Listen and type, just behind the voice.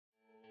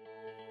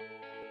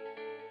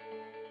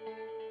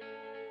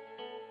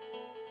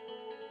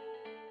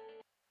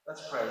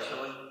Let's pray,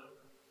 shall we?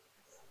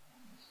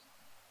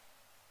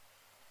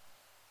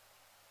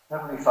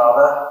 Heavenly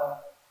Father,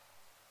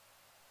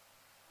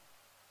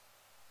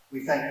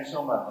 we thank you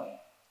so much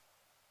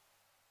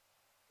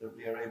that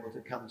we are able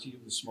to come to you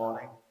this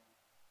morning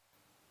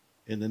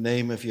in the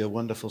name of your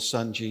wonderful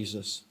Son,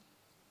 Jesus.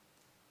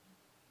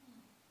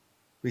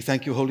 We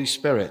thank you, Holy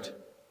Spirit,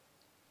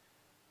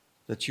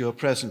 that you are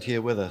present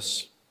here with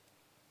us,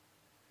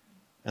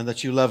 and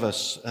that you love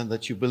us, and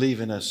that you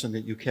believe in us, and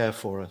that you care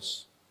for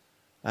us,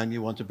 and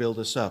you want to build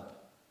us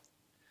up.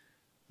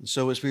 And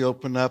so as we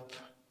open up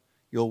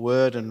your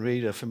word and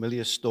read a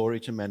familiar story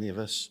to many of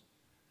us,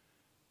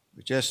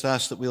 we just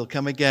ask that we'll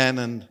come again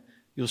and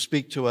you'll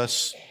speak to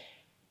us,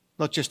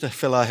 not just to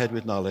fill our head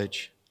with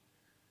knowledge,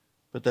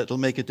 but that it'll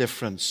make a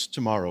difference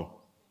tomorrow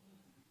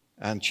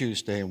and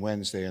Tuesday and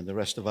Wednesday and the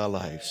rest of our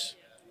lives.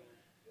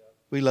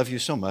 We love you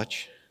so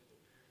much,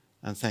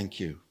 and thank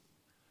you.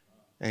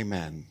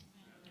 Amen.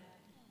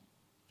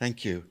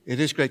 Thank you.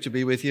 It is great to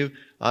be with you.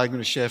 I'm going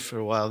to share for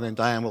a while, then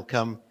Diane will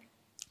come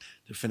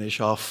to finish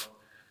off,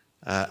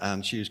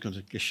 and she's going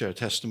to share a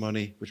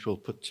testimony which will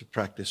put to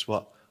practice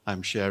what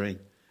I'm sharing,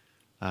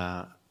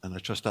 and I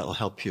trust that will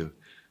help you.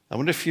 I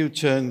wonder if you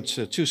turn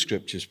to two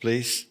scriptures,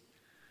 please.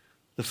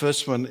 The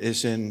first one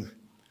is in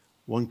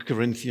 1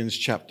 Corinthians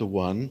chapter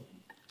 1,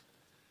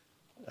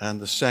 and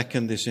the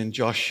second is in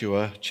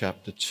Joshua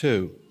chapter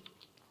 2.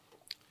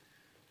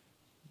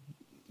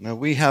 Now,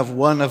 we have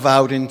one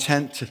avowed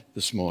intent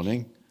this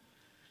morning,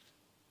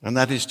 and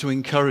that is to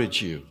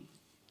encourage you.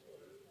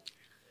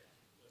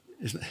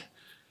 It's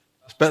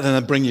better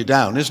than bring you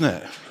down, isn't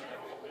it?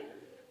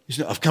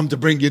 I've come to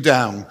bring you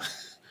down.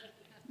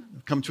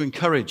 I've come to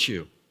encourage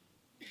you.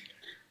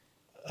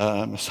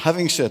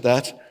 Having said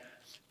that,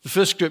 the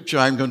first scripture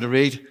I'm going to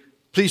read,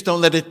 please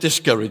don't let it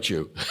discourage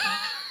you.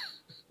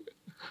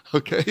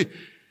 Okay?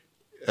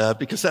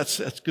 Because that's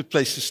a good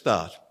place to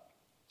start.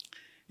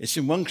 It's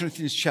in 1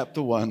 Corinthians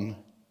chapter 1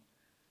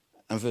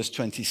 and verse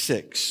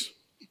 26.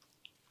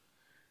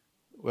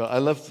 Well, I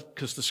love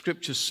because the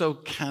scripture's so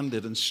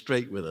candid and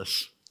straight with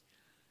us.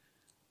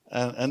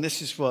 And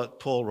this is what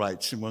Paul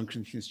writes in 1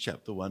 Corinthians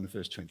chapter 1,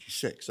 verse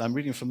 26. I'm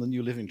reading from the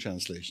New Living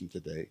Translation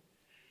today.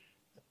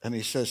 And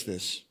he says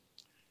this: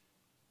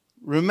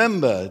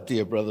 "Remember,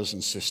 dear brothers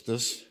and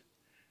sisters,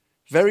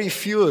 very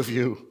few of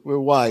you were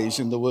wise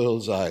in the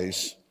world's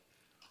eyes,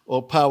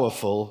 or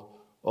powerful,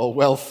 or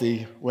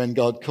wealthy when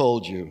God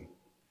called you.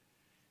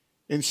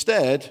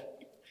 Instead,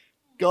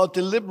 God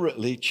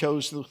deliberately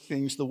chose the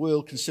things the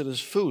world considers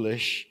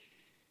foolish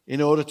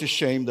in order to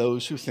shame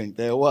those who think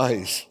they're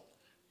wise."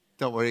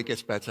 Don't worry, it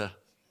gets better.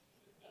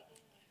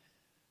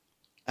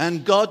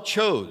 "And God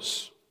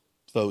chose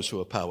those who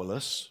are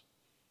powerless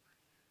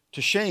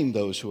to shame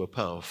those who are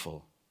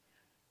powerful.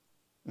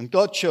 And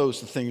God chose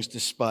the things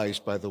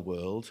despised by the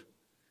world,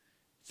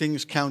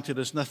 things counted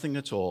as nothing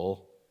at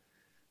all,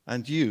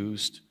 and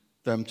used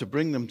them to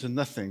bring them to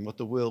nothing what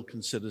the world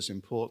considers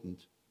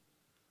important,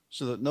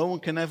 so that no one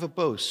can ever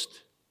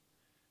boast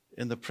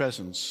in the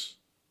presence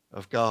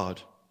of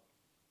God."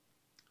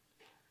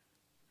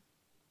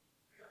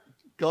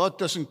 God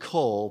doesn't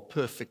call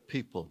perfect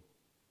people.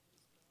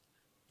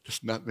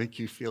 Doesn't that make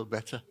you feel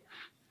better?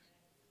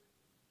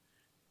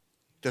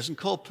 He doesn't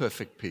call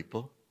perfect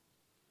people,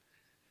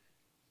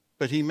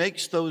 but he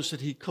makes those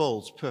that he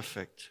calls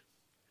perfect.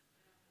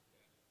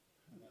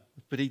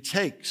 But he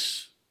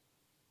takes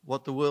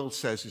what the world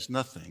says is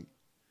nothing,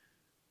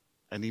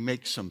 and he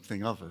makes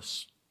something of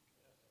us.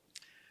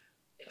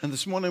 And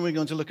this morning we're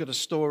going to look at a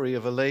story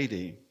of a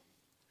lady.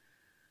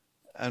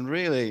 And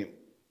really,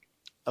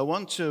 I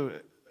want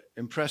to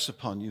impress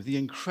upon you the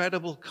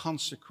incredible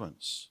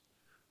consequence,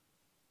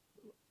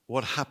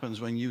 what happens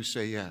when you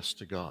say yes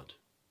to God.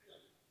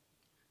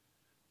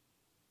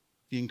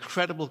 The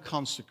incredible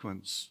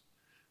consequence,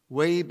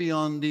 way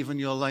beyond even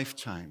your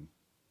lifetime,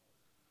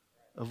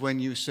 of when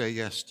you say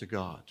yes to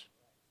God.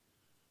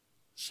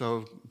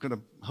 So I'm going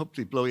to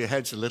hopefully blow your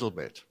heads a little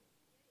bit.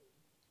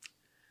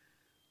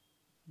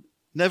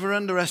 Never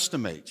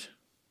underestimate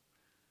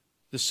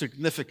the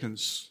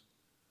significance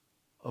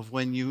of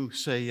when you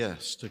say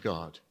yes to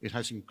God. It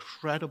has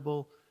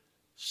incredible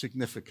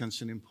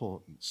significance and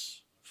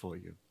importance for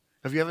you.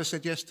 Have you ever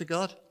said yes to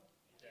God?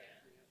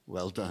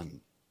 Well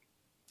done.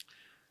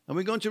 And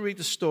we're going to read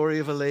the story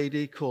of a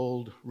lady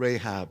called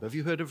Rahab. Have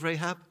you heard of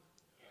Rahab?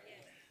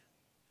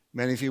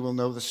 Many of you will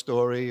know the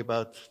story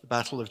about the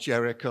Battle of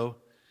Jericho,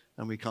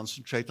 and we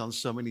concentrate on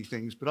so many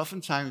things, but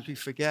oftentimes we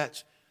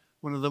forget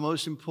one of the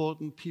most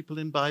important people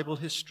in Bible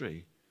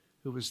history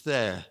who was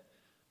there,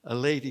 a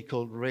lady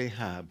called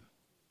Rahab.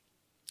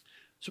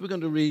 So we're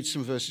going to read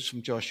some verses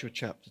from Joshua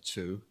chapter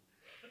 2,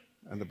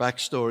 and the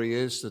backstory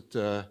is that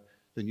the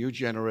new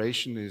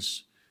generation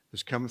has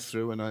come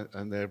through,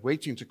 and they're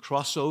waiting to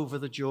cross over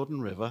the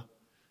Jordan River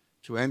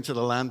to enter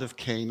the land of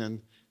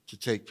Canaan, to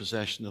take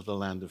possession of the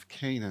land of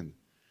Canaan.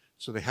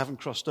 So they haven't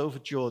crossed over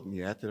Jordan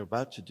yet. They're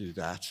about to do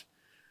that.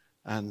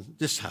 And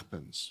this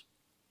happens.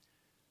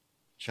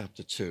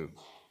 Chapter 2.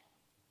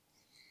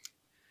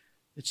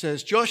 It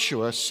says,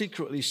 Joshua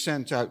secretly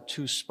sent out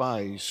 2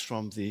 spies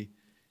from the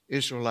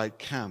Israelite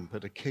camp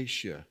at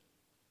Acacia,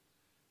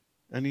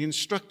 and he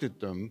instructed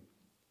them,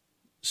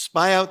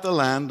 spy out the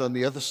land on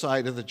the other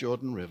side of the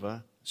Jordan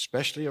River,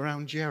 especially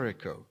around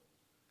Jericho.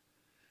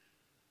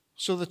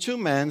 So the 2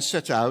 men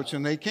set out,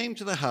 and they came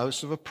to the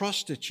house of a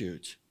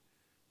prostitute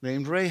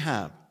named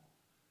Rahab,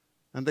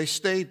 and they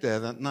stayed there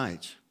that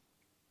night.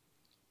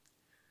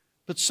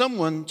 But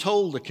someone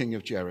told the king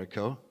of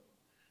Jericho,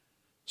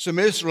 some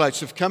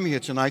Israelites have come here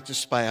tonight to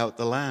spy out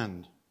the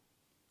land.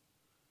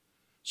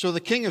 So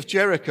the king of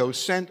Jericho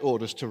sent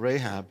orders to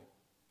Rahab,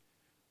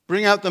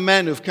 bring out the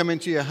men who've come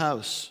into your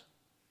house.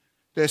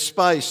 Their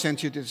spies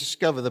sent you to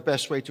discover the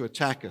best way to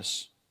attack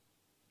us.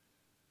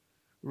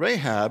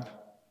 Rahab,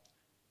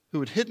 who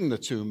had hidden the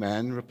 2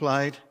 men,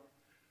 replied,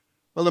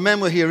 well, the men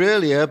were here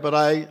earlier, but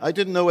I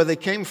didn't know where they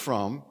came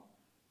from,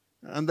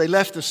 and they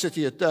left the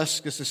city at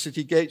dusk as the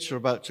city gates were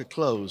about to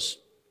close.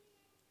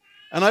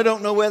 And I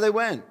don't know where they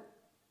went.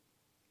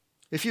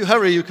 If you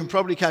hurry, you can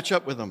probably catch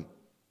up with them.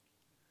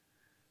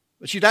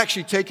 But she'd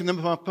actually taken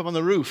them up on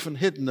the roof and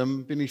hidden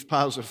them beneath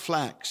piles of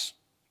flax.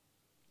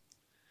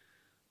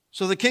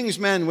 So the king's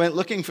men went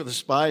looking for the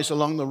spies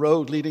along the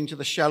road leading to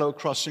the shallow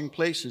crossing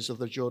places of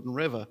the Jordan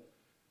River.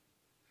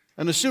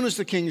 And as soon as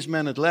the king's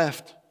men had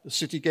left, the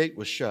city gate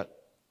was shut.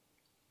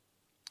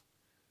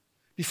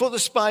 Before the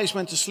spies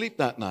went to sleep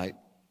that night,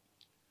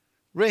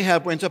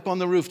 Rahab went up on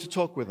the roof to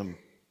talk with them.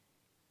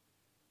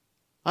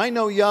 I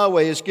know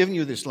Yahweh has given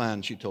you this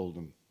land, she told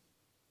them.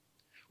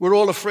 We're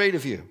all afraid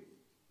of you.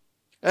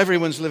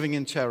 Everyone's living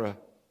in terror.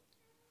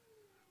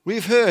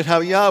 We've heard how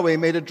Yahweh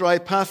made a dry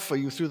path for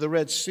you through the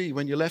Red Sea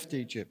when you left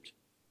Egypt.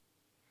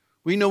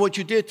 We know what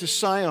you did to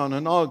Sihon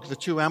and Og, the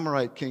 2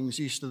 Amorite kings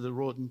east of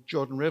the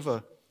Jordan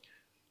River,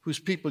 whose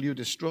people you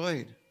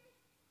destroyed.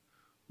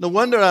 No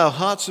wonder our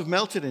hearts have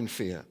melted in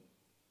fear.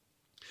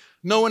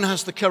 No one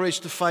has the courage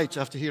to fight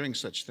after hearing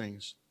such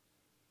things.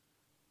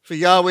 For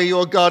Yahweh,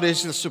 your God,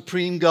 is the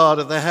supreme God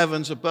of the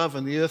heavens above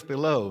and the earth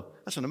below.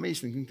 That's an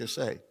amazing thing to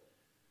say.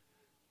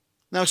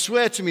 Now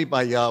swear to me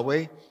by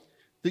Yahweh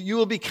that you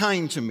will be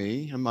kind to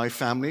me and my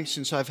family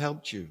since I've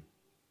helped you.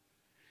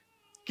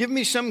 Give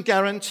me some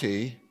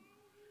guarantee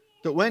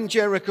that when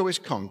Jericho is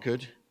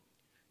conquered,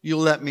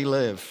 you'll let me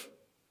live,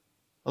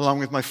 along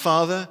with my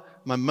father,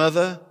 my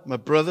mother, my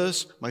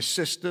brothers, my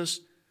sisters,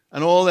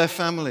 and all their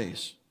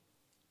families.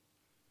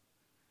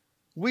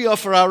 We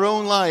offer our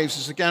own lives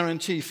as a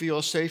guarantee for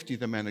your safety,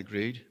 the men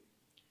agreed.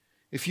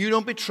 If you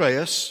don't betray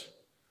us,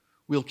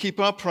 we'll keep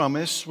our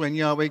promise when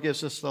Yahweh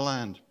gives us the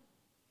land.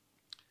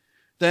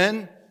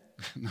 Then,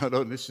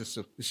 this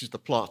is the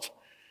plot.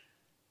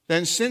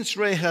 Then, since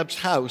Rahab's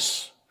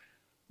house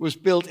was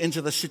built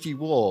into the city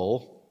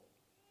wall,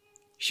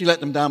 she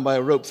let them down by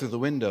a rope through the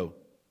window.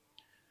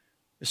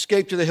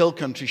 Escape to the hill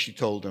country, she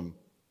told them.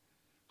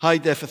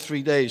 Hide there for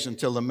 3 days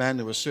until the men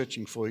who were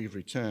searching for you have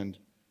returned.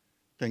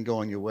 Then go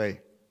on your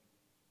way.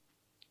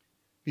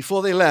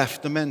 Before they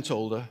left, the men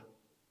told her,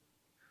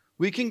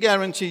 we can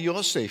guarantee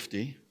your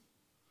safety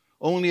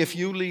only if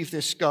you leave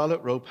this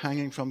scarlet rope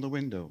hanging from the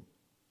window.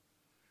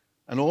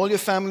 And all your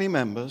family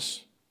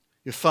members,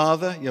 your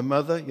father, your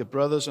mother, your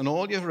brothers, and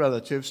all your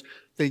relatives,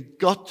 they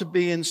got to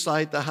be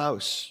inside the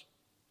house.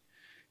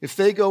 If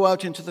they go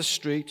out into the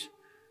street,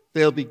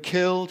 they'll be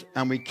killed,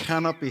 and we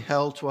cannot be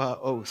held to our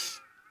oath.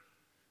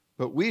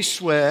 But we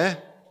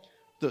swear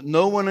that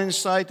no one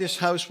inside this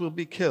house will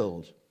be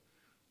killed.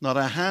 Not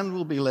a hand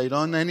will be laid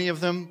on any of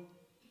them.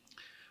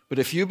 But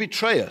if you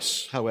betray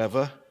us,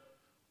 however,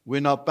 we're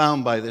not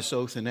bound by this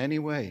oath in any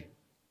way.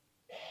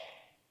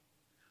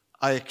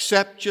 I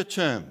accept your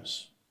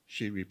terms,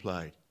 she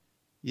replied.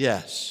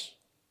 Yes.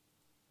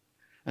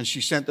 And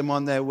she sent them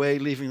on their way,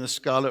 leaving the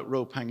scarlet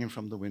rope hanging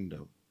from the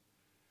window.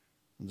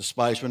 And the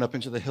spies went up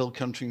into the hill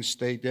country and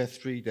stayed there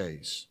 3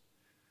 days.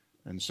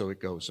 And so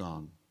it goes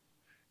on.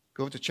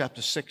 Go to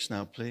chapter 6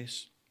 now,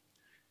 please.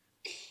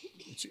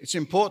 It's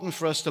important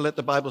for us to let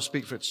the Bible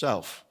speak for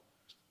itself.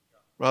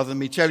 Rather than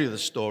me tell you the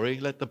story,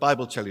 let the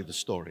Bible tell you the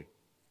story.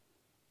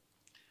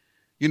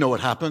 You know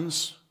what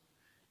happens.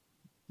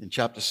 In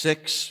chapter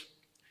 6,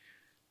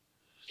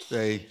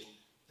 they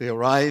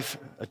arrive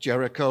at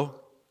Jericho,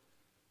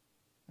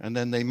 and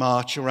then they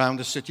march around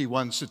the city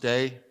once a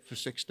day for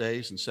 6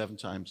 days and 7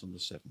 times on the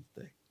 7th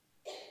day.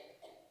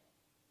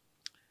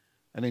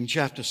 And in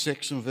chapter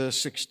 6 and verse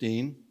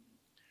 16,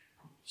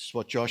 this is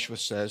what Joshua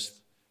says.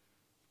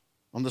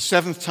 On the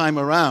 7th time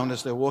around,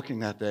 as they're walking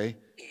that day,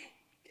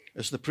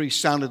 as the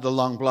priests sounded the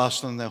long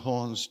blast on their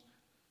horns,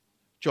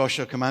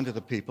 Joshua commanded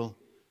the people,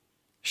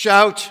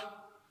 shout,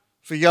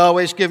 for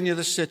Yahweh's given you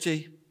the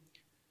city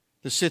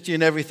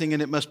and everything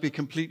in it must be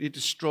completely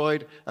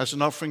destroyed as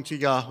an offering to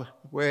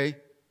Yahweh.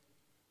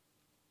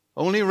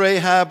 Only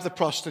Rahab the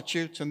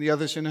prostitute and the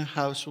others in her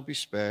house will be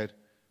spared,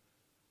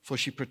 for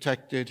she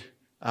protected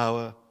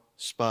our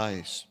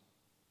spies.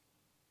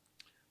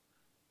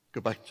 Go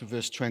back to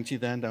verse 20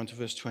 then, down to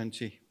verse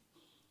 20.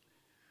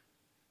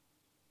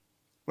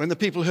 When the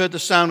people heard the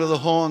sound of the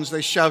horns,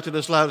 they shouted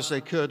as loud as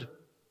they could.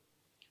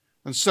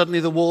 And suddenly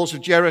the walls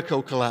of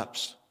Jericho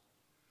collapsed.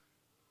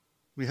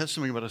 We had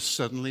something about a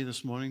suddenly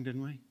this morning,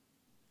 didn't we?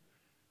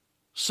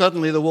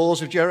 Suddenly the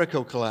walls of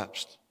Jericho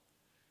collapsed,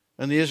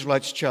 and the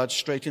Israelites charged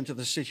straight into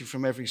the city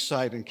from every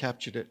side and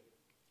captured it.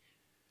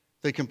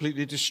 They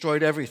completely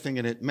destroyed everything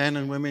in it, men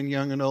and women,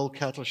 young and old,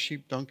 cattle,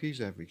 sheep,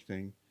 donkeys,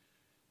 everything.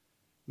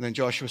 And then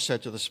Joshua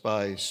said to the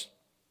spies,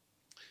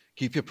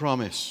 keep your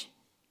promise.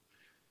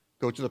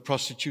 Go to the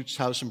prostitute's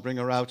house and bring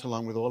her out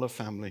along with all her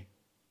family.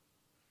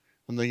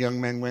 And the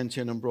young men went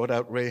in and brought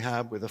out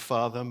Rahab with her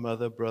father,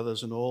 mother,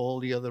 brothers, and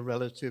all the other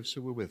relatives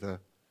who were with her.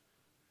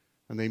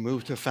 And they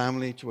moved her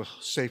family to a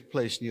safe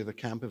place near the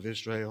camp of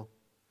Israel.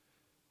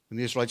 And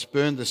the Israelites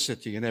burned the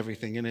city and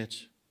everything in it.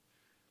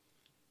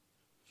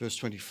 Verse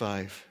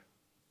 25.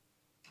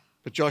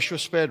 But Joshua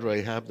spared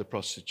Rahab, the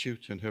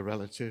prostitute, and her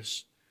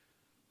relatives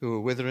who were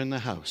with her in the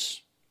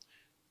house,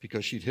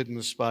 because she'd hidden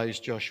the spies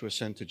Joshua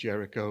sent to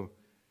Jericho.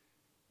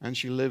 And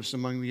she lives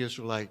among the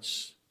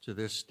Israelites to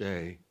this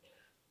day.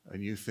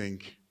 And you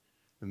think,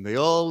 and they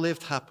all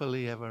lived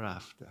happily ever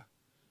after.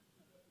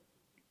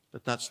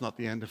 But that's not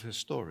the end of her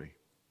story.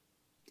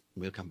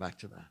 We'll come back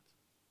to that.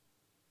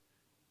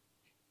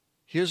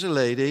 Here's a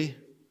lady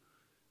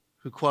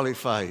who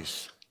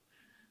qualifies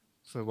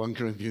for 1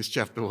 Corinthians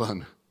chapter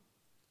 1.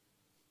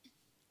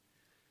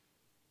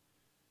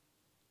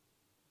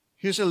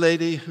 Here's a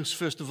lady who's,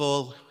 first of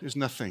all, is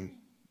nothing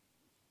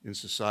in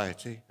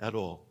society at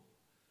all.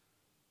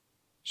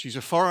 She's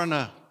a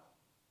foreigner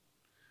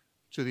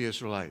to the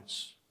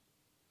Israelites.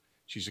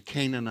 She's a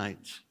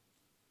Canaanite.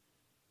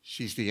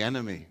 She's the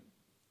enemy.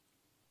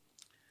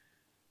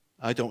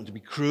 I don't want to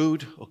be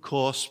crude or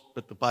coarse,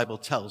 but the Bible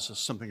tells us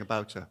something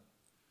about her.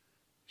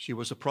 She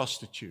was a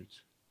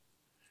prostitute.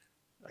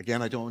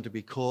 Again, I don't want to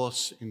be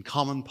coarse. In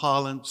common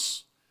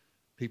parlance,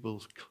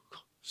 people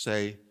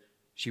say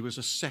she was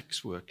a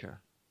sex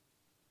worker.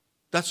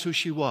 That's who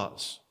she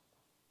was.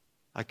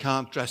 I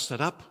can't dress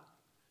that up.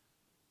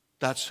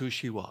 That's who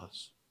she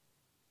was.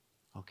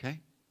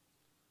 Okay?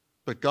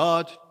 But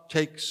God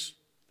takes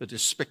the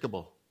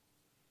despicable.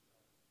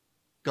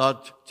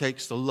 God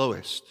takes the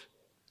lowest.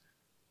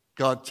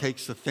 God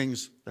takes the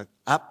things that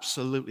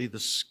absolutely the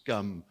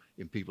scum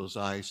in people's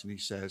eyes, and he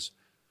says,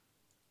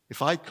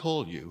 if I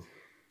call you,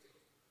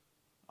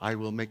 I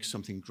will make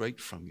something great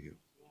from you.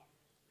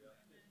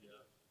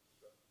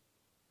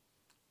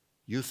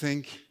 You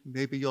think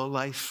maybe your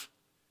life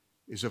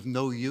is of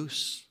no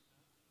use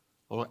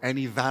or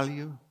any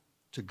value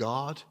to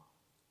God?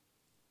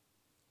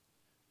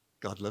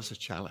 God loves a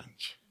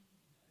challenge.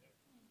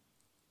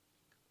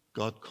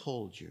 God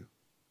called you.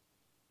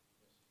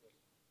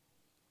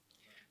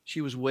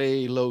 She was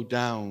way low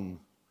down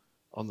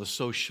on the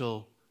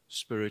social,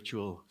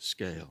 spiritual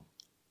scale.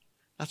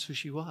 That's who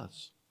she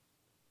was.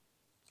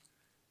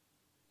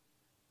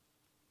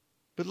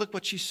 But look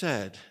what she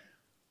said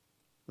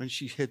when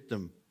she hid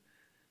them.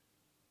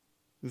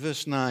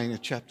 Verse 9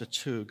 of chapter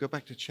 2. Go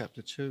back to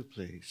chapter 2,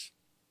 please.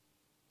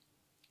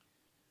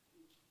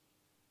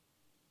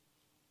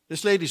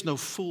 This lady's no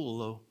fool,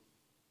 though.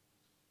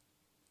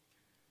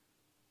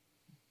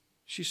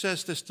 She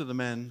says this to the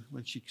men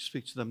when she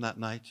speaks to them that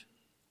night.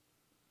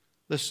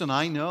 Listen,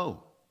 I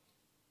know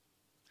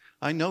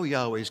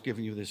Yahweh's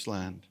given you this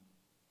land.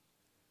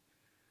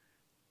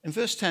 In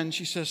verse 10,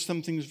 she says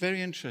something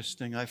very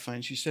interesting, I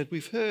find. She said,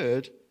 we've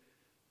heard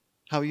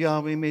how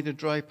Yahweh made a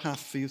dry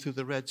path for you through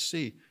the Red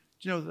Sea.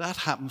 Do you know that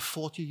happened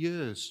 40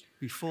 years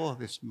before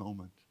this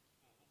moment?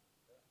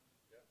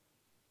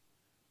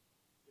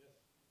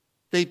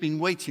 They'd been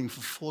waiting for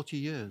 40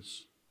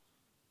 years.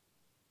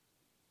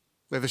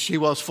 Whether she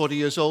was 40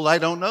 years old, I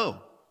don't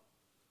know.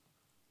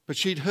 But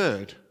she'd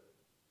heard.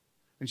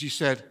 And she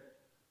said,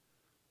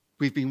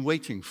 we've been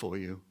waiting for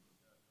you.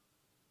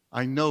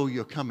 I know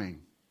you're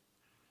coming.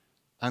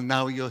 And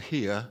now you're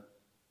here.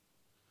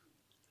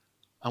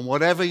 And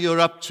whatever you're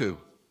up to,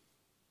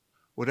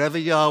 whatever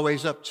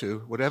Yahweh's up to,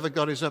 whatever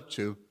God is up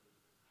to,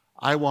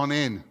 I want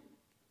in.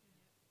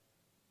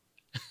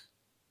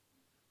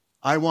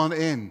 I want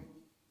in.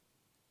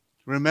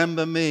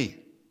 Remember me.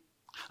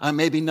 I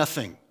may be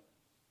nothing.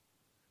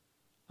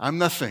 I'm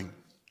nothing.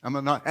 I'm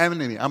an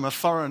enemy. I'm a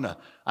foreigner.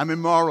 I'm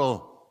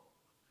immoral.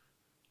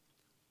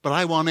 But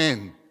I want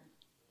in. Do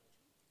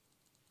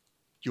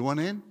you want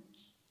in?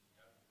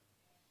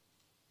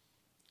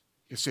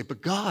 You say,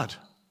 but God,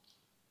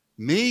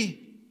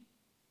 me?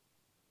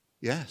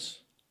 Yes.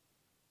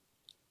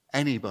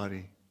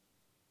 Anybody.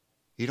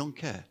 He don't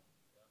care.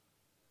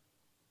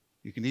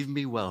 You can even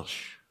be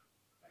Welsh.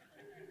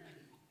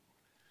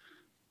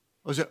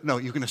 Or is it, no,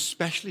 you can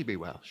especially be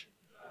Welsh.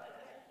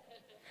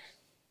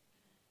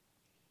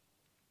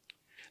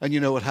 And you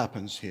know what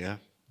happens here.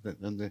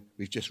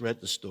 We've just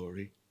read the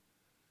story.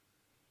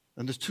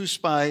 And the two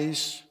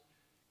spies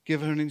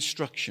give her an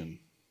instruction.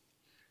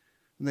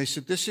 And they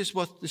said, this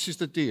is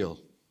the deal.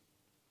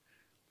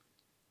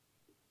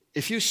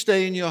 If you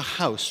stay in your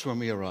house when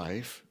we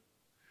arrive,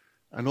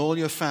 and all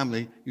your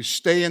family, you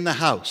stay in the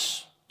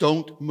house.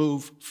 Don't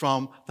move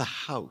from the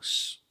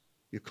house.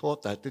 You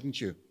caught that, didn't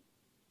you?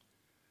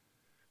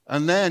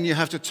 And then you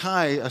have to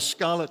tie a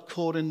scarlet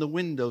cord in the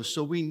window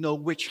so we know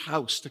which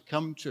house to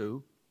come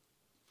to.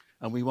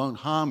 and we won't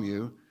harm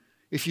you.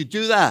 If you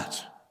do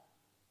that,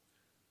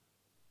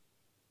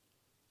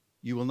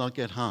 you will not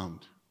get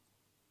harmed.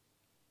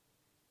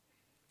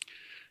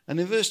 And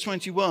in verse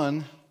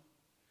 21,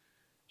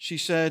 she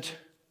said,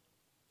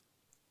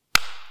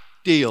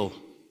 deal.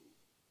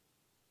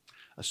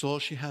 That's all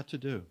she had to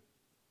do.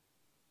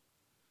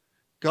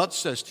 God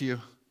says to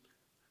you,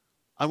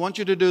 I want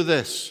you to do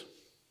this.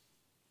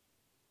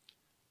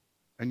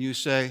 And you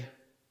say,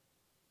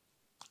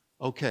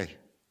 okay.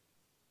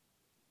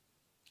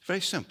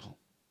 Very simple.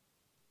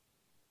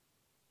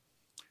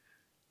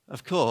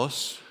 Of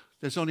course,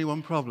 there's only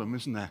one problem,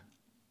 isn't there?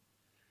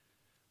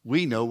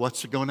 We know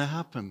what's going to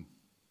happen.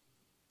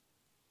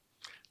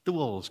 The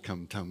walls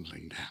come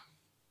tumbling down.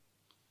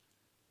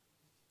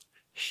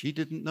 She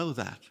didn't know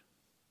that.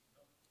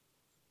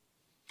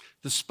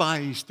 The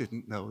spies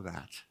didn't know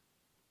that.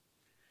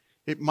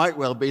 It might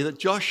well be that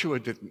Joshua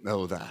didn't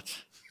know that.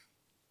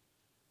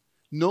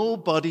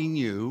 Nobody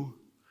knew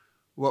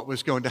what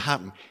was going to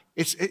happen.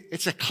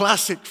 It's a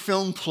classic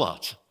film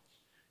plot.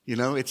 You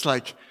know, it's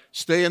like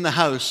stay in the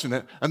house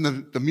and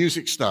the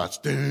music starts.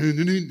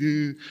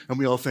 And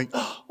we all think,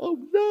 oh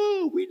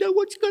no, we know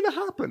what's going to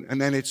happen.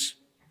 And then it's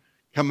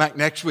come back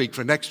next week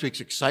for next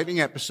week's exciting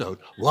episode.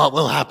 What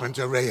will happen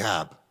to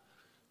Rahab?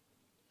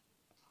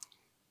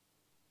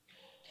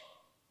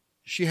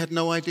 She had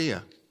no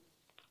idea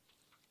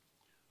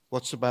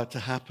what's about to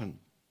happen.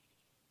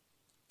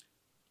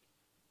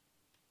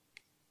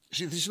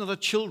 See, this is not a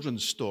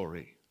children's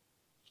story.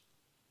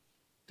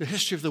 The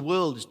history of the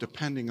world is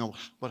depending on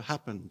what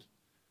happened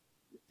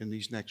in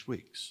these next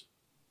weeks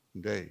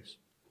and days.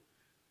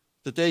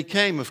 The day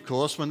came, of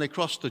course, when they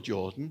crossed the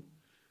Jordan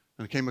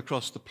and came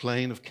across the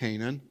plain of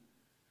Canaan,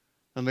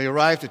 and they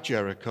arrived at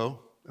Jericho,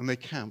 and they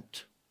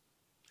camped.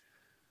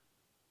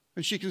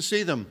 And she can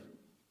see them.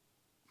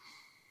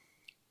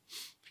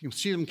 You can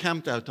see them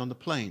camped out on the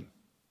plain.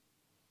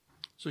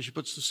 So she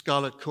puts the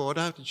scarlet cord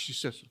out, and she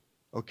says,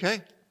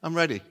 okay, I'm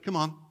ready. Come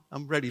on,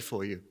 I'm ready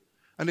for you.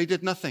 And they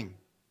did nothing.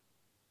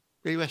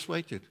 They just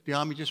waited. The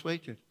army just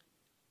waited.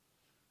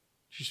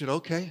 She said,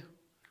 okay,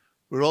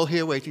 we're all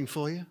here waiting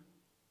for you.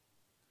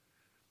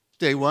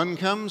 Day one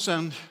comes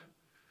and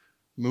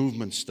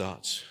movement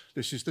starts.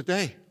 This is the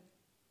day.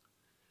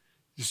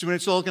 This is when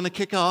it's all going to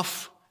kick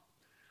off.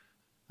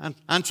 And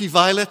Auntie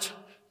Violet,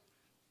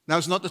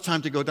 now's not the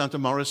time to go down to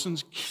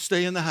Morrison's.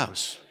 Stay in the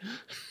house.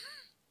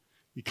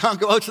 You can't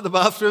go out to the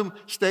bathroom.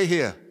 Stay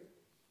here.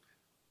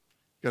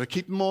 You've got to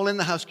keep them all in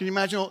the house. Can you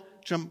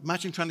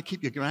imagine trying to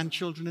keep your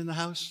grandchildren in the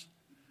house?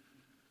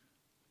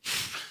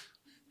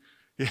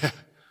 Yeah.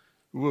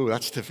 Whoa,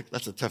 that's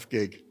a tough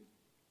gig.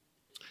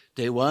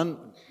 Day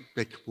one,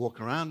 they walk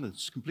around and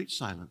it's complete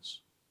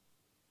silence.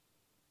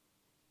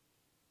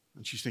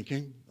 And she's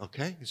thinking,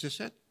 okay, is this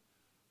it?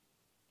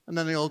 And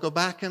then they all go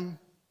back and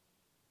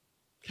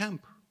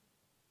camp.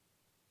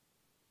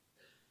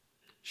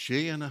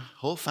 She and her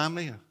whole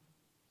family are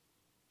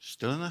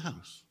still in the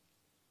house.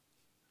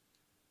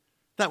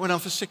 That went on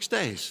for 6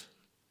 days.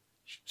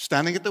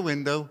 Standing at the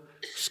window,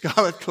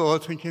 scarlet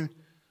cord, thinking,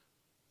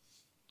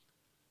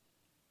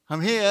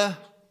 I'm here.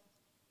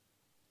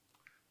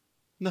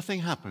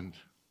 Nothing happened.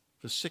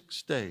 For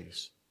 6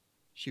 days,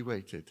 she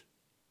waited.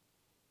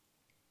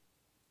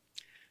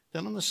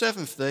 Then on the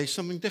 7th day,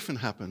 something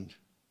different happened.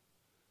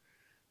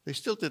 They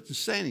still didn't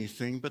say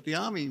anything, but the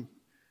army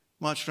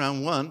marched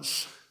around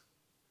once,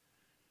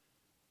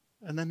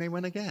 and then they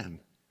went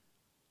again.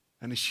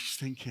 And she's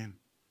thinking,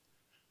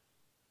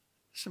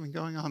 there's something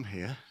going on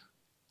here.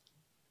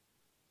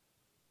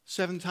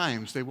 7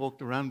 times they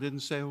walked around, didn't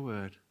say a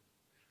word.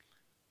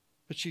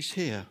 But she's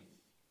here.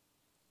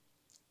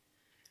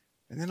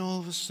 And then all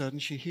of a sudden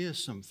she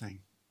hears something.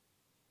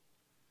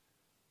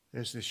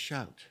 There's this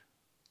shout.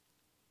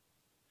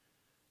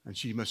 And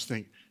she must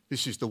think,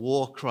 this is the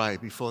war cry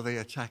before they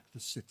attack the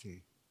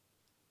city.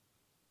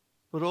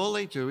 But all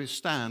they do is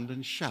stand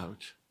and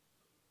shout.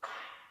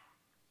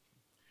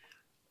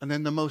 And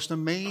then the most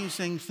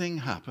amazing thing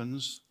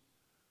happens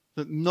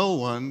that no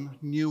one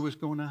knew was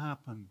going to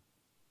happen.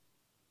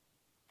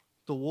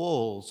 The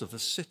walls of the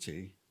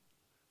city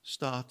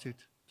started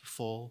to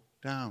fall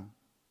down.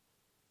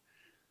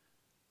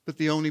 But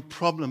the only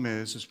problem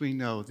is, as we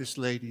know, this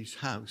lady's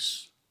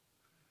house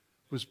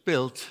was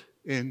built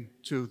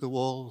into the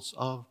walls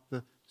of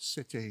the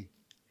city.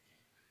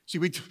 See,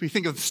 we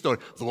think of the story.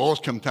 The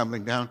walls come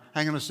tumbling down.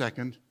 Hang on a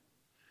second.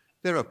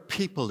 There are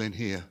people in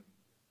here.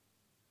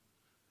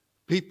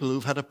 People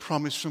who've had a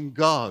promise from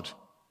God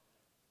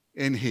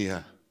in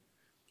here.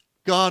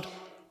 God,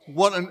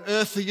 what on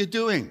earth are you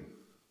doing?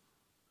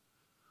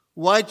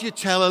 Why do you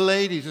tell a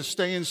lady to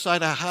stay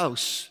inside a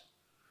house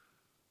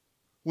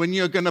when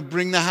you're going to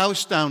bring the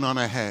house down on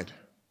her head?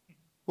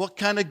 What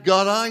kind of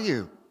God are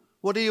you?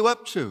 What are you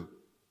up to?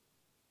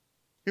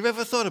 You've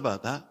ever thought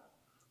about that?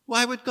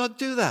 Why would God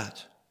do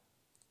that?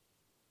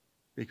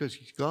 Because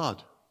he's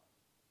God.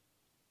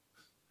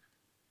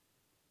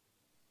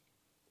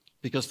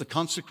 Because the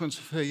consequence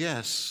of her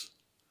yes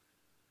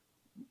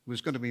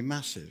was going to be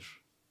massive.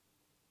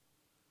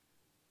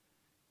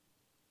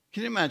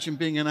 Can you imagine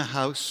being in a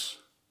house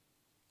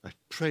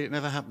Pray it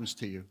never happens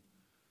to you.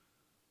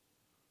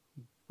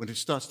 When it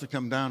starts to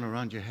come down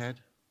around your head,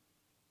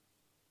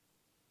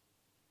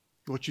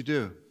 what you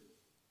do?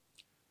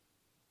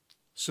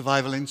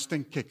 Survival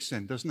instinct kicks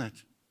in, doesn't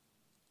it?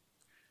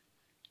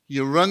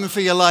 You run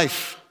for your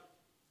life.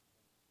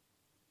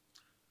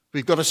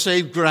 We've got to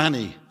save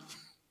Granny.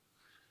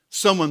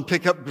 Someone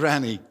pick up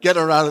Granny. Get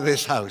her out of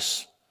this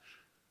house.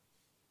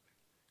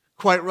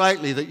 Quite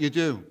rightly that you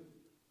do.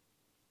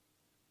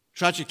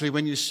 Tragically,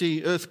 when you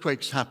see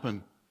earthquakes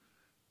happen,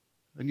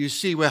 and you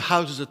see where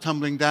houses are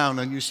tumbling down,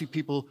 and you see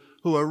people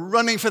who are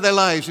running for their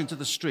lives into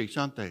the streets,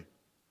 aren't they?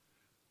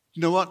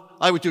 You know what?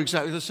 I would do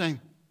exactly the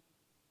same.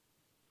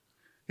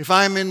 If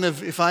I'm in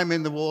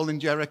the wall in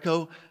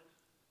Jericho,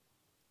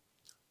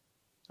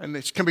 and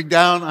it's coming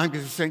down, I'm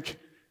going to think,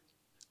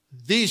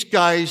 these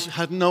guys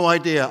had no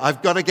idea.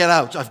 I've got to get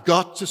out. I've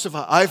got to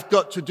survive. I've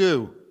got to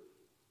do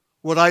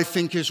what I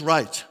think is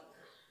right.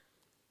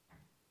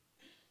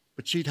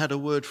 But she'd had a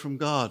word from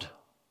God.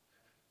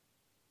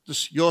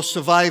 Your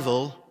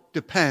survival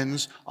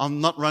depends on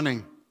not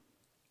running.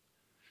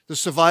 The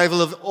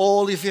survival of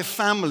all of your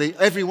family,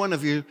 every one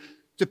of you,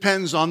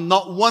 depends on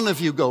not one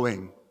of you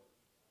going.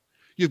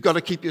 You've got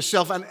to keep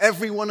yourself and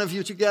every one of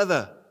you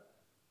together.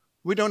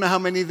 We don't know how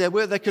many there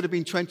were. There could have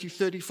been 20,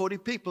 30, 40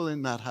 people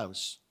in that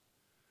house.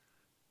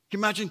 Can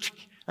you imagine?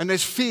 And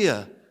there's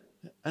fear,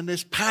 and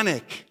there's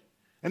panic,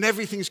 and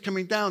everything's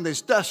coming down.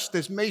 There's dust,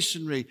 there's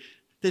masonry.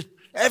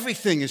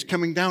 Everything is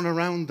coming down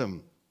around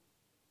them.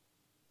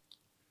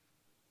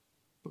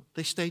 But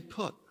they stayed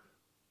put.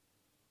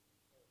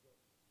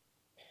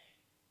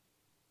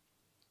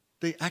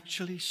 They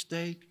actually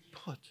stayed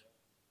put.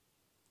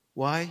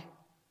 Why?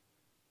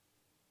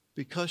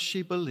 Because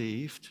she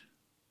believed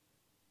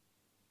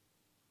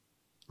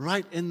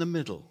right in the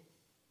middle.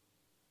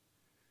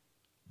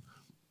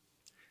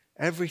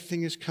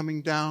 Everything is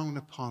coming down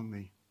upon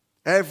me.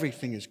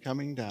 Everything is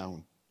coming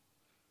down.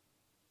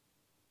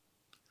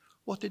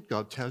 What did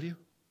God tell you?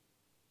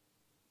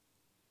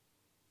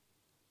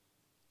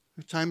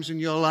 There are times in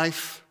your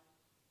life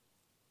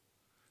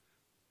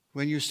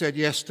when you said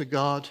yes to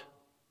God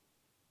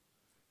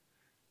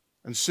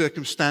and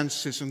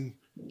circumstances and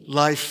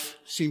life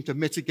seemed to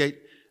mitigate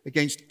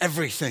against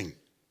everything.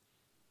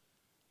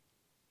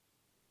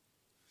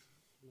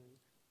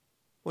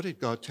 What did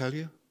God tell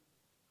you?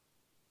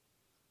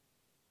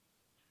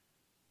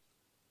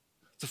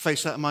 To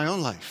face that in my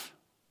own life.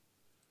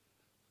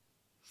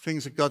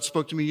 Things that God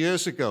spoke to me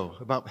years ago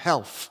about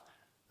health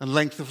and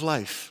length of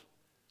life.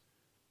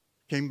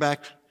 Came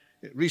back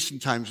at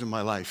recent times in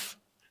my life.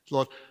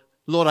 Lord,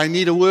 I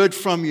need a word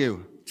from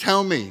you.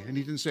 Tell me. And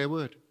he didn't say a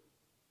word.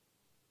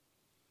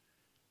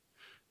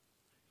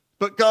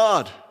 But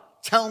God,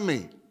 tell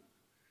me.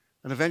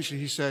 And eventually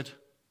he said,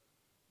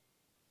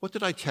 what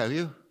did I tell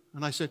you?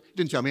 And I said, you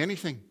didn't tell me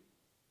anything.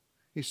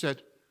 He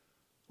said,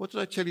 what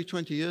did I tell you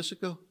 20 years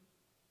ago?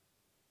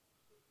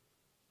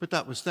 But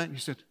that was then. He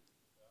said,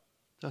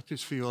 that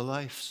is for your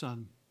life,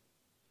 son.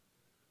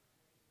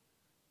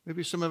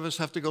 Maybe some of us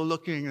have to go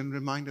looking and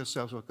remind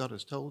ourselves what God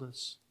has told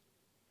us.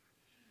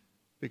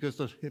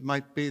 Because it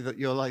might be that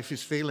your life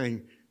is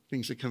feeling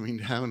things are coming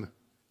down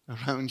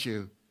around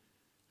you.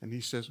 And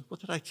he says, what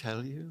did I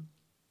tell you?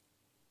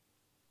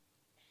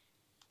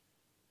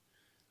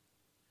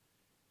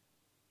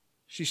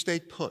 She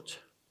stayed put.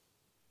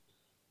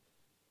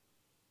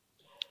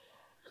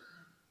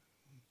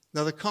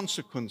 Now, the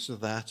consequence of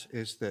that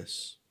is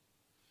this.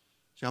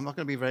 See, I'm not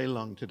going to be very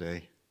long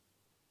today.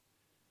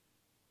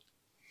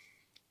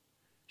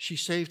 She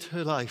saved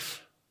her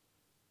life.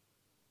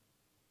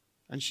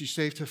 And she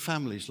saved her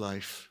family's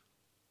life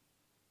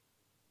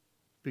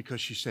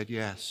because she said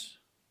yes.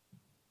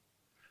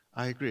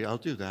 I agree, I'll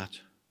do that.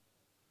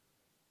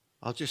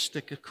 I'll just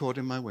stick a cord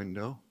in my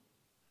window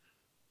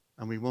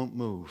and we won't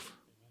move.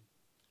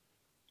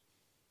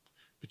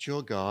 But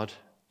your God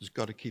has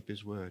got to keep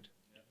his word.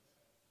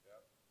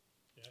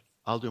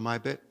 I'll do my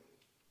bit.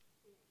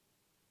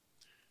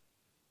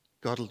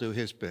 God will do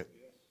his bit.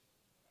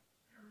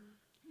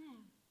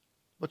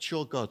 What's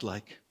your God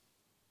like?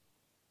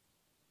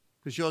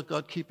 Does your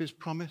God keep his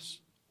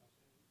promise?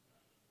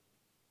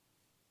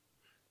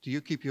 Do you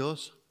keep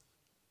yours?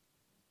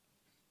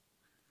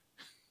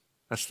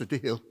 That's the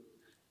deal.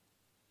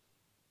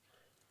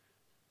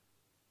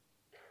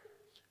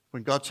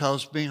 When God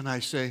tells me and I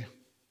say,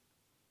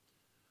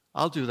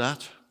 I'll do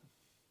that,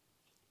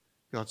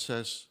 God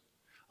says,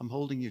 I'm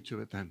holding you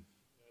to it then.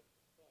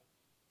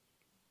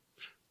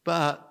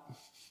 But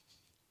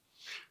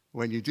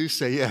when you do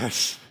say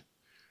yes,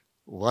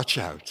 watch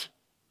out.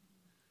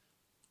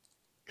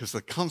 Because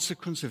the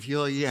consequence of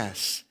your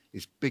yes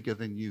is bigger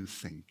than you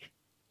think.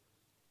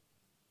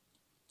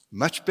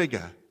 Much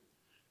bigger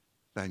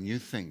than you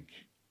think.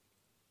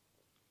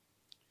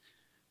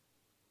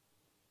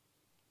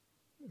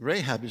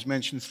 Rahab is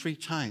mentioned 3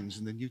 times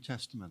in the New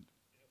Testament.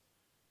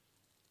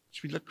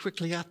 Should we look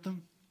quickly at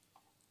them?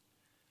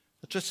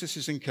 I trust this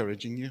is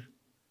encouraging you.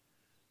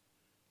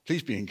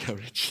 Please be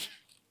encouraged.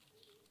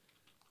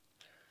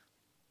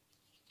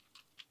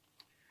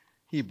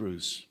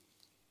 Hebrews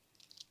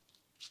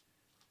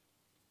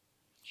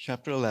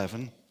chapter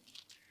 11. Do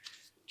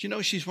you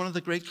know she's one of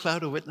the great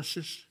cloud of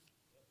witnesses?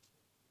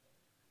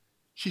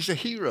 She's a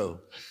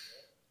hero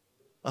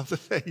of the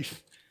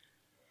faith.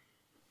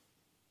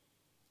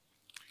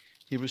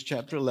 Hebrews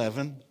chapter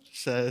 11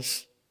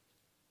 says,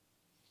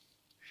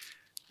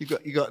 you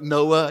got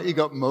Noah, you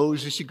got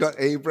Moses, you got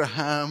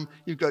Abraham,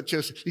 you've got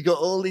Joseph, you got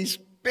all these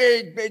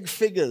big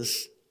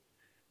figures.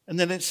 And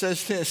then it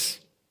says this,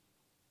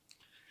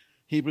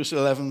 Hebrews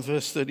 11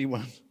 verse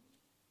 31.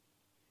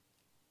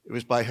 It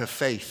was by her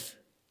faith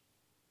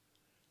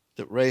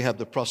that Rahab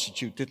the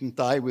prostitute didn't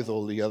die with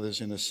all the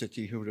others in the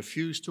city who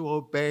refused to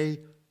obey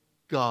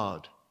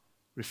God.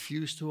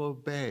 Refused to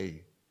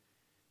obey.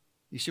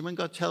 You see, when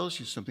God tells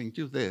you something,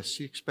 do this,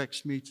 he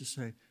expects me to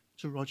say,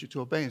 to Roger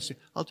to obey and say,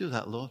 I'll do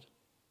that, Lord.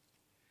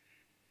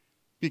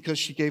 Because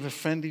she gave a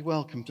friendly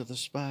welcome to the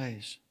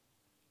spies.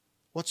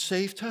 What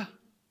saved her?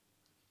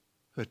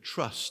 Her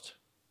trust.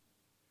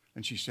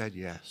 And she said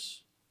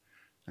yes.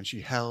 And she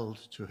held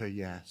to her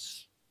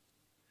yes.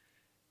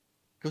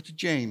 Go to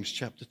James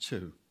chapter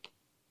 2.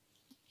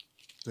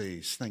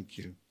 Please, thank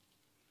you.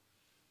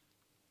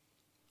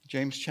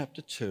 James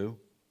chapter 2,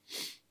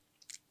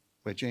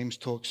 where James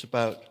talks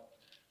about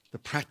the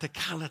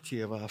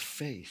practicality of our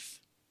faith.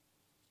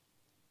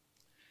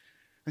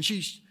 And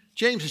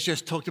James has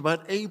just talked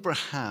about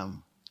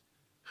Abraham,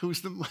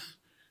 who's one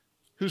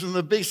of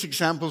the biggest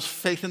examples of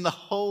faith in the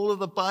whole of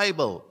the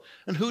Bible.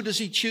 And who does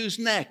he choose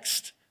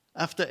next?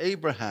 After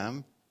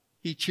Abraham,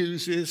 he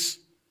chooses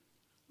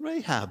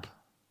Rahab.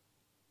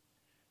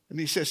 And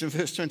he says in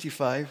verse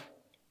 25,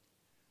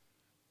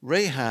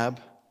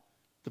 Rahab,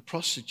 the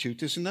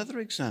prostitute, is another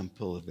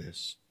example of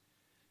this.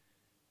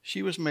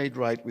 She was made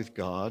right with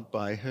God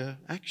by her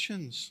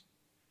actions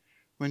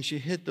when she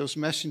hid those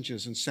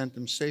messengers and sent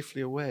them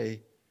safely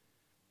away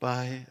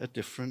by a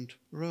different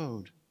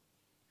road.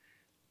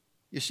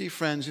 You see,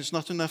 friends, it's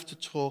not enough to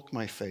talk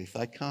my faith.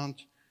 I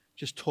can't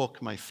just talk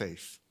my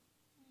faith.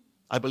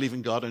 I believe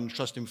in God and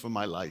trust him for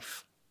my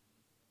life.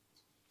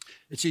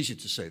 It's easy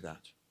to say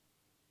that.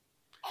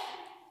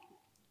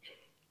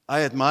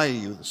 I admire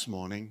you this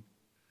morning.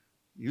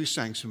 You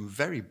sang some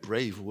very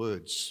brave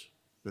words.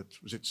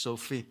 Was it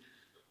Sophie?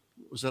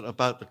 Was that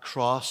about the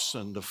cross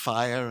and the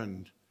fire?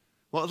 And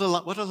what are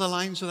the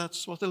lines of that?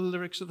 What are the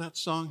lyrics of that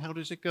song? How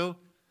does it go?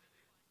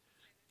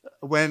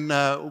 When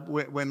I'm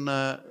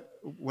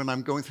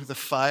going through the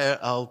fire,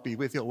 I'll be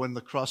with you. Or when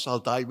the cross, I'll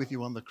die with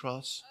you on the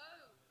cross.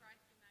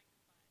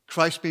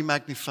 Christ be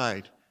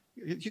magnified.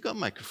 You got a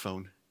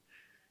microphone.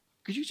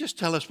 Could you just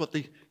tell us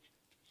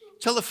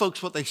tell the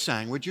folks what they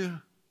sang, would you?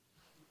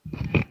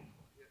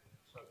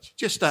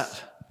 Just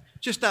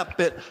that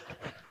bit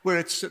where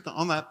it's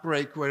on that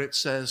break where it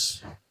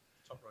says,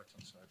 top right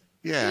hand side.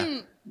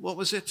 Yeah. What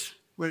was it?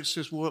 Where it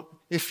says, what,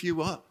 if you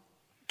what?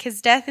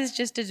 Because death is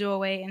just a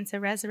doorway into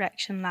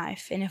resurrection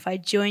life. And if I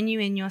join you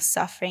in your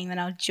suffering, then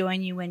I'll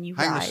join you when you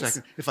rise. Hang on a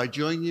second. If I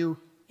join you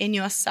in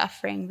your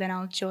suffering, then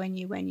I'll join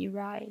you when you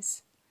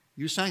rise.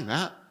 You sang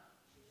that.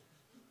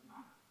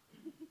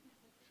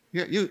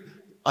 Yeah,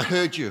 I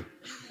heard you.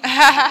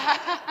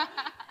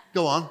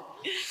 Go on.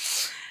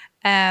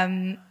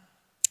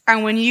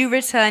 And when you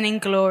return in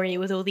glory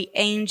with all the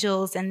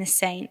angels and the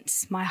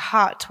saints, my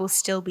heart will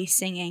still be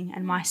singing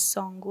and my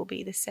song will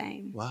be the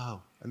same.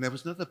 Wow. And there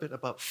was another bit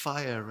about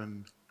fire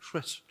and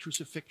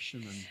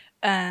crucifixion.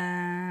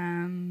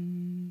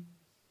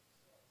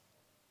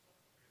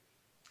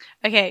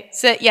 Okay,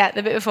 so yeah,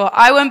 the bit before.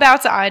 I won't bow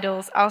to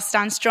idols. I'll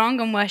stand strong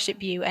and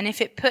worship you. And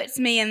if it puts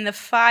me in the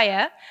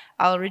fire,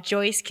 I'll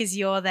rejoice because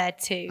you're there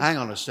too. Hang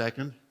on a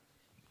second.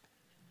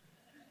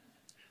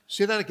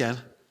 Say that again.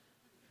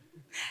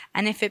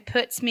 And if it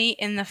puts me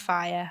in the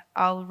fire,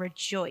 I'll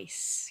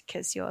rejoice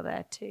because you're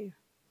there too.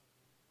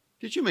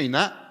 Did you mean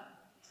that?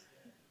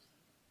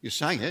 You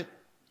sang it.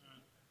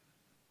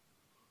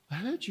 I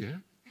heard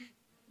you.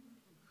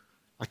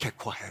 I kept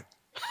quiet.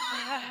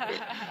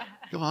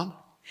 Go on.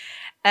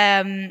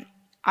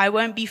 I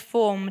won't be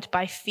formed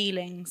by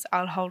feelings.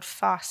 I'll hold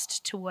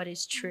fast to what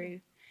is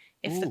true.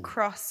 If the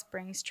cross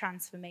brings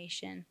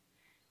transformation,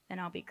 then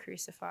I'll be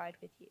crucified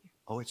with you.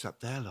 Oh, it's up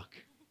there, look.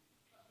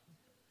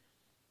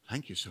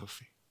 Thank you,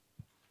 Sophie.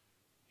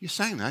 You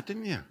sang that,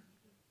 didn't you?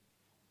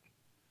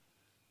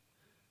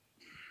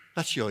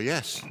 That's your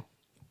yes.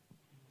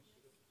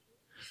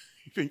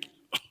 You think,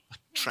 oh, I'm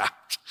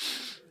trapped.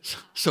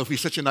 Sophie's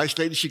such a nice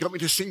lady. She got me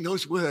to sing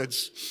those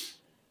words.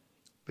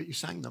 But you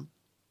sang them.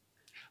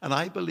 And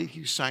I believe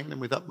you sang them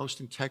with utmost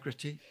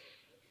integrity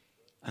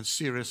and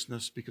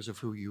seriousness because of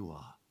who you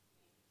are.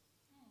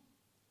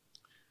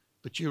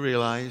 But you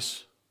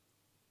realize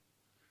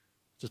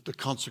that the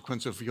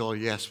consequence of your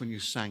yes when you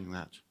sang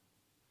that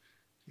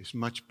is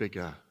much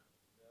bigger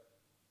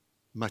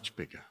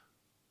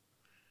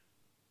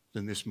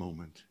than this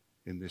moment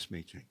in this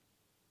meeting.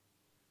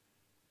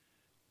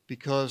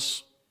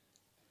 Because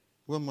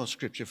one more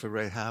scripture for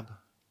Rahab,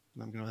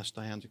 and I'm going to ask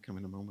Diane to come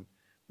in a moment.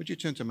 Would you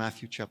turn to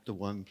Matthew chapter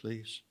 1,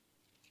 please?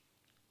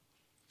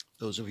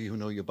 Those of you who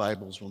know your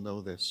Bibles will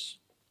know this.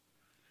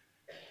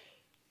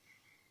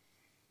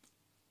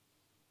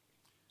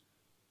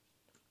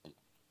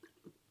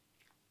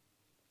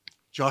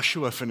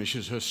 Joshua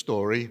finishes her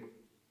story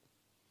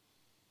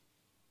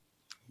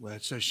where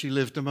it says she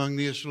lived among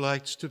the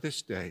Israelites to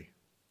this day.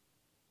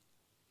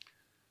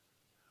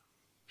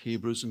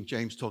 Hebrews and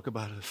James talk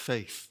about her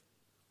faith.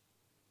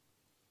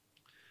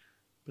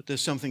 But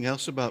there's something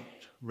else about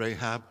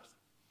Rahab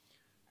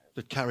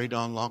that carried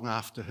on long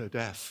after her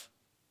death.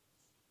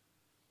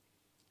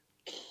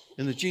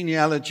 In the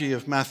genealogy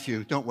of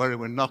Matthew, don't worry,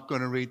 we're not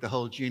going to read the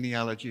whole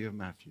genealogy of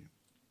Matthew.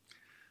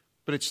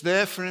 But it's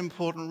there for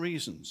important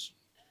reasons.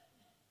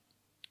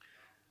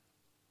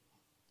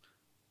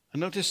 And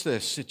notice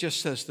this, it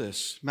just says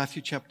this,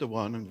 Matthew chapter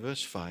 1 and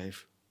verse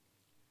 5.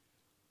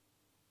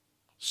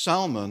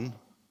 Salmon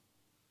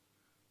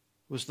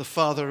was the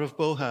father of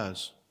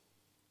Boaz.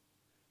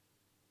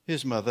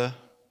 His mother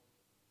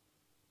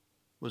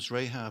was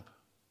Rahab.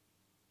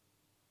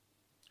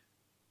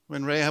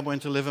 When Rahab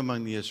went to live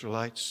among the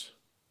Israelites,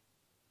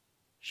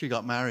 she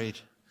got married.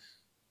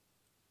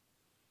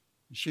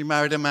 She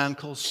married a man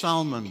called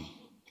Salmon.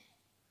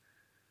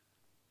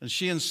 And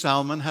she and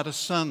Salmon had a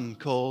son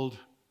called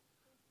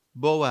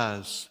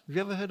Boaz. Have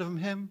you ever heard of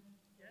him?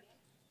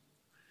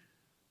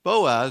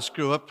 Boaz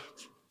grew up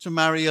to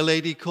marry a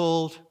lady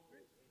called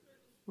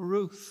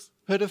Ruth.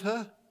 Heard of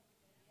her?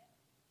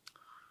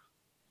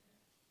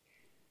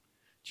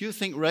 Do you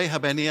think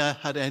Rahab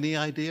had any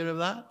idea of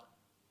that?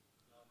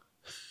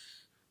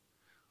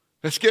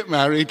 Let's get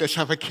married, let's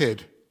have a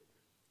kid.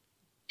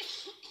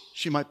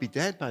 She might be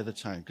dead by the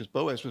time, because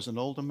Boaz was an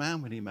older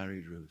man when he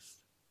married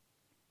Ruth.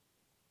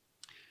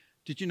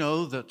 Did you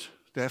know that,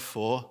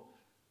 therefore,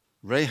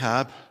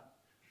 Rahab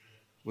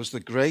was the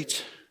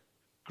great,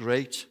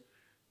 great,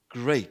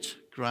 great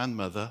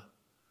grandmother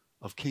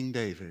of King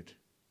David?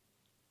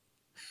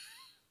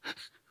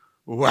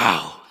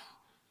 Wow!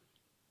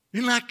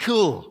 Isn't that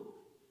cool?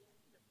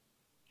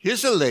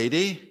 Here's a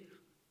lady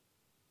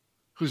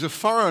who's a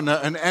foreigner,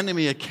 an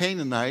enemy, a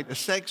Canaanite, a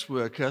sex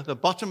worker, the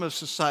bottom of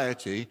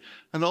society,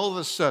 and all of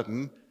a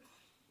sudden,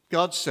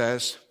 God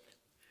says,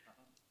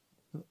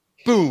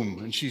 boom,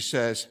 and she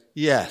says,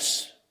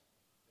 yes.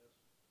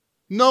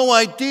 No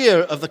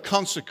idea of the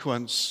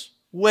consequence,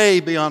 way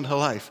beyond her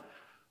life.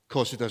 Of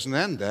course, it doesn't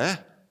end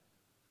there,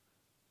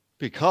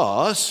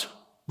 because,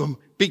 boom,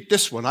 beat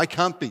this one, I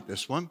can't beat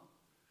this one.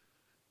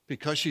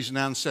 Because she's an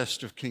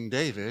ancestor of King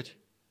David,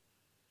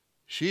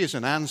 she is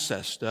an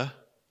ancestor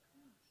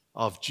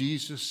of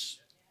Jesus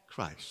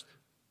Christ.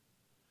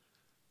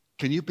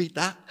 Can you beat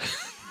that?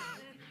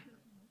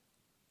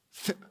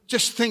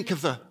 Just think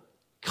of the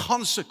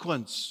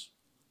consequence.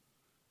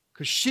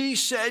 Because she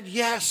said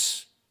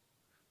yes,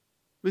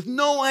 with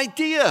no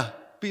idea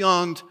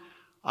beyond,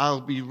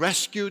 I'll be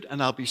rescued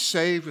and I'll be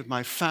saved with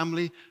my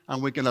family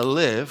and we're going to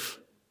live.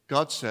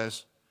 God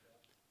says,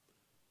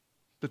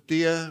 but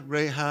dear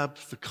Rahab,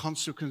 the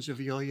consequence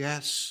of your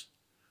yes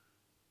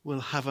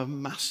will have a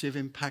massive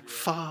impact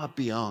far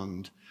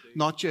beyond,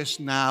 not just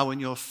now in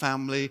your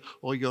family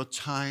or your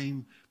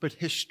time, but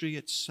history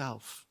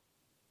itself.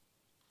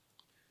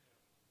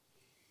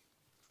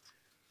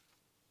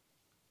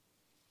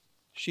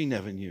 She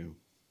never knew.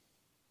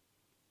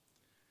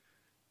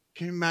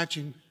 Can you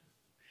imagine?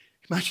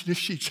 Imagine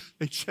if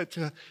they'd said to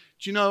her,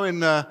 do you know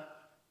in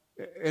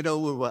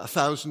over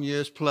 1,000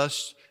 years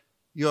plus,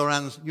 your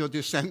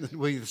descendant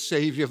will be the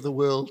savior of the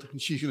world?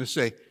 And she's going to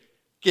say,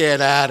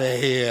 get out of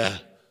here.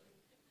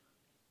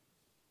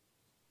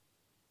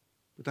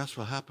 But that's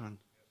what happened.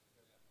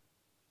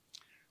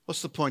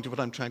 What's the point of what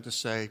I'm trying to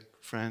say,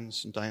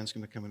 friends? And Diane's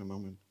going to come in a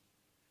moment.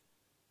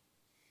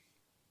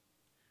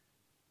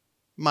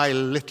 My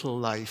little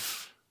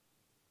life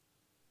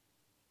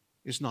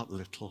is not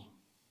little.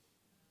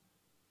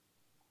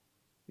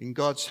 In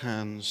God's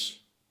hands,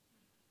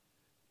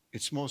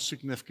 it's more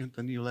significant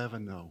than you'll ever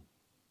know.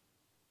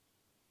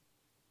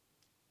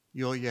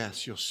 Your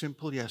yes, your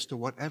simple yes to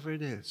whatever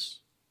it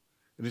is.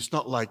 And it's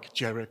not like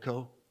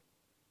Jericho.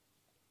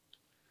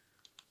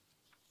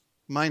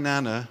 My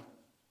nana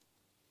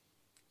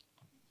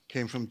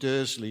came from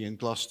Dursley in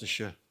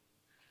Gloucestershire.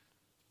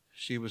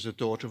 She was a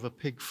daughter of a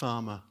pig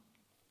farmer.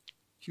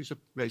 She was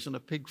raised on a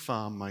pig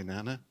farm, my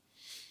nana.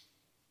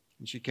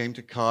 And she came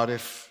to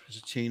Cardiff as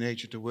a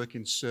teenager to work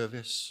in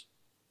service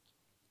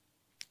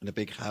in a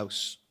big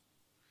house.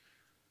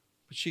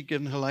 But she'd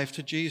given her life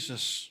to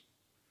Jesus.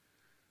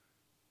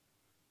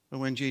 And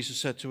when Jesus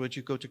said to her, do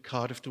you go to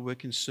Cardiff to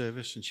work in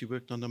service? And she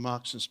worked on the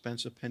Marks and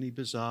Spencer Penny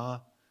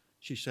Bazaar.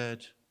 She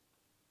said,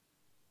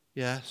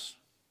 yes.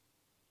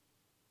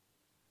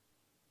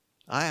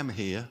 I am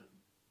here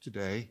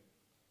today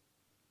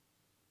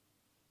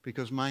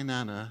because my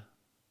Nana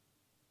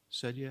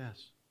said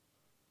yes.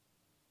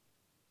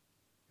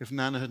 If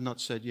Nana had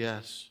not said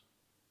yes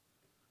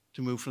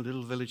to move from a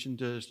little village in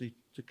Dursley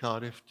to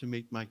Cardiff to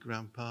meet my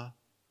grandpa,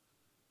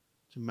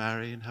 to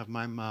marry and have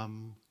my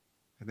mum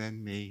and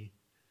then me,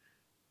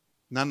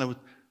 Nana,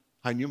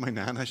 I knew my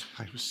Nana.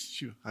 I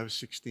was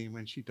 16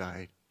 when she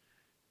died.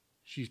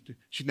 She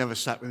never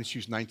sat with me. She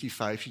was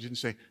 95. She didn't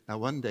say, now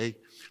one day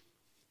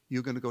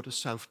you're going to go to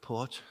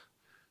Southport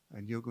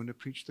and you're going to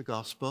preach the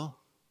gospel.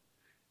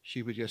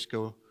 She would just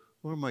go,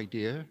 oh, my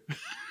dear.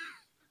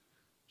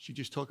 She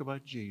just talked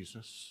about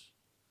Jesus.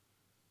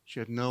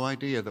 She had no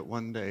idea that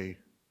one day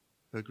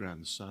her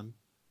grandson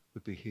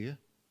would be here.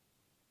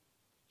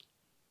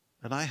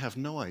 And I have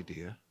no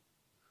idea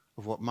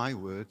of what my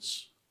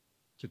words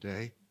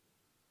today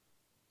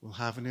will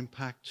have an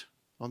impact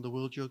on the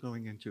world you're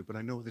going into. But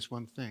I know this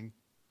one thing.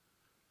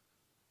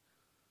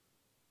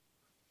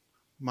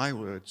 My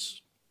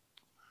words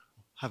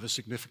have a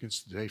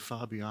significance today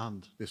far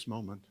beyond this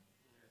moment.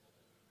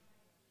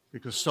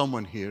 Because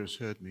someone here has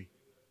heard me.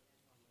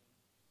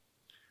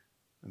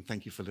 And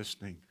thank you for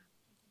listening.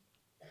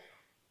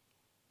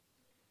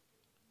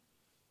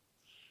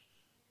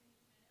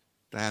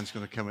 Diane's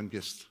going to come and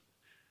just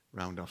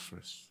round off for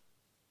us.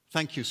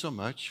 Thank you so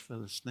much for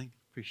listening.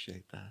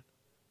 Appreciate that.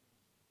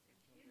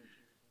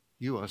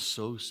 You are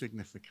so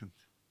significant.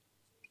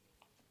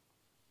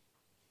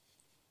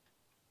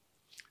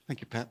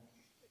 Thank you, Pat.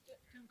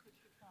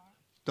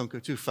 Don't go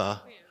too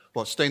far.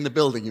 What, stay in the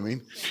building, you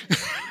mean?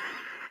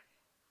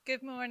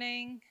 Good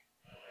morning.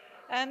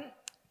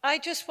 I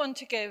just want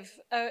to give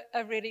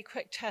a really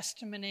quick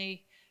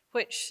testimony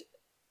which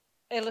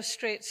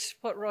illustrates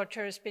what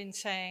Roger has been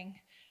saying.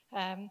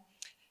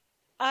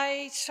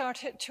 I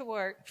started to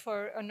work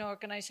for an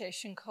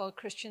organization called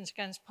Christians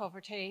Against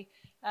Poverty,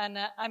 and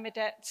I'm a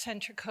debt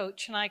center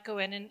coach, and I go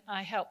in and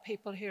I help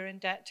people who are in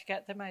debt to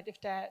get them out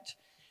of debt.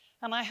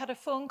 And I had a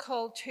phone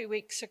call 2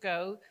 weeks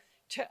ago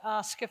to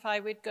ask if I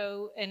would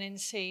go in and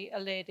see a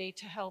lady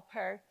to help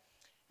her.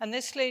 And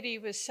this lady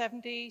was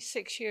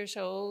 76 years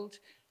old,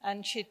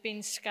 and she'd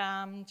been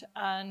scammed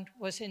and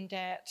was in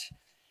debt.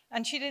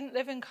 And she didn't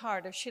live in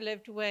Cardiff. She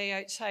lived way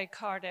outside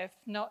Cardiff,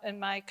 not in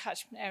my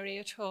catchment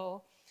area at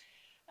all.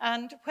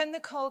 And when the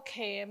call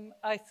came,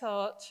 I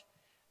thought,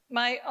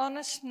 my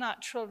honest,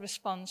 natural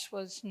response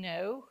was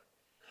no,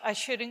 I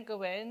shouldn't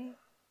go in.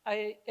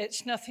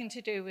 It's nothing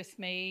to do with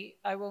me.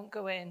 I won't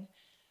go in.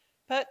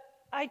 But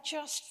I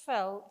just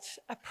felt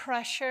a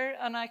pressure,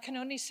 and I can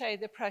only say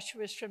the pressure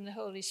was from the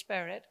Holy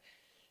Spirit.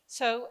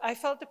 So I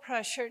felt the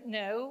pressure,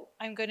 no,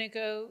 I'm going to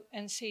go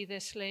and see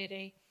this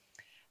lady.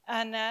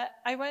 And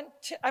I'm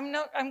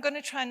going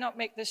to try and not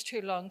make this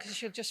too long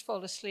because you'll just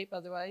fall asleep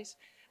otherwise.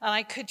 And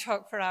I could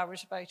talk for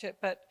hours about it,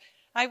 but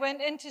I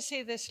went in to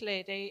see this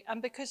lady, and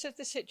because of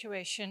the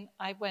situation,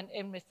 I went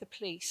in with the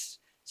police.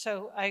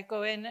 So I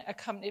go in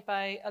accompanied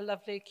by a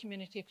lovely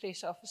community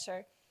police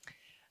officer.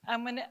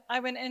 And when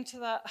I went into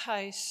that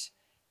house,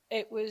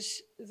 it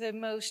was the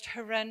most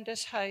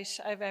horrendous house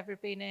I've ever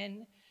been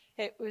in.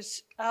 It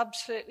was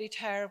absolutely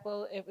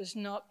terrible. It was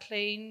not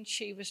clean.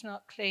 She was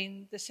not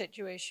clean. The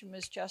situation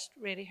was just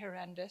really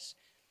horrendous.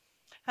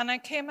 And I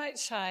came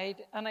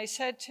outside and I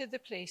said to the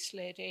police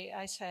lady,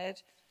 I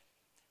said,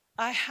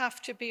 I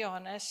have to be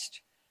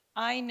honest.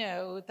 I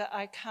know that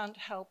I can't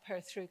help her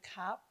through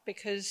CAP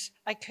because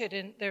I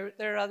couldn't. There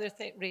are other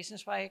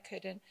reasons why I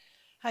couldn't.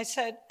 I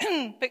said,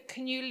 but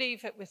can you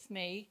leave it with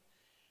me?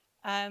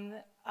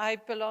 I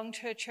belong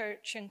to a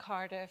church in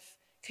Cardiff.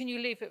 Can you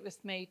leave it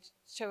with me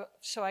so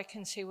I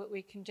can see what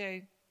we can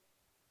do?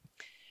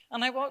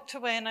 And I walked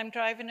away, and I'm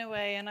driving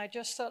away, and I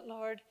just thought,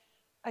 Lord,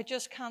 I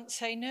just can't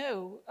say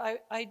no.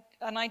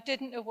 And I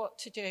didn't know what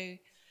to do.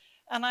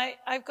 And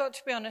I've got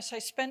to be honest, I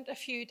spent a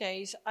few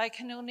days, I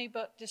can only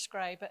but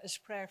describe it as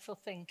prayerful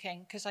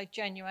thinking, because I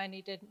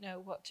genuinely didn't know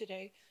what to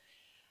do.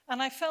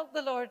 And I felt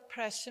the Lord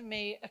pressing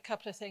me a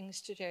couple of things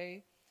to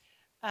do.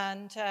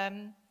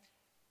 And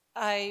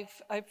I've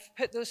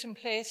put those in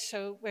place.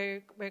 So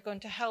we're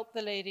going to help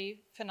the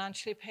lady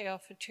financially pay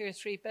off her 2 or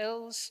 3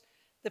 bills.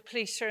 The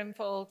police are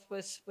involved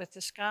with the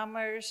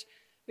scammers.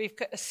 We've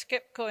got a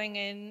skip going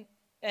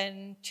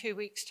in 2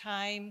 weeks'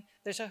 time.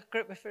 There's a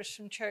group of us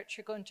from church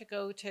who are going to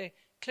go to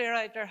clear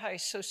out their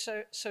house, so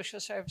social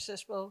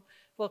services will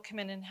come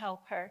in and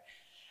help her.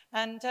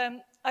 And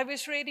I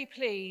was really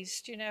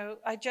pleased,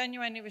 I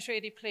genuinely was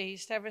really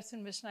pleased.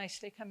 Everything was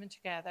nicely coming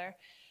together.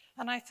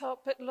 And I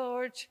thought, but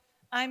Lord,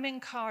 I'm in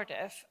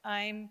Cardiff.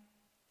 I'm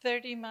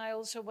 30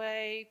 miles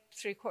away,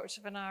 3/4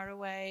 of an hour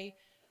away.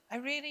 I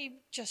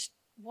really just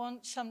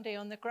want somebody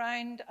on the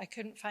ground. I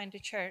couldn't find a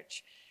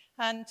church.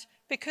 And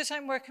because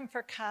I'm working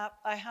for CAP,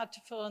 I had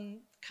to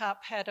phone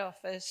CAP head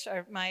office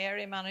or my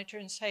area manager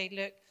and say,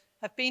 look,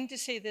 I've been to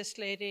see this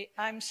lady.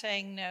 I'm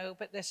saying no,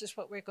 but this is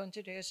what we're going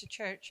to do as a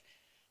church.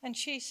 And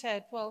she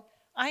said, well,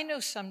 I know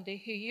somebody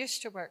who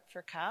used to work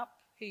for CAP,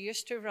 who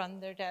used to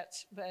run their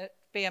debts,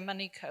 be a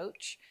money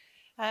coach.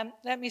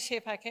 Let me see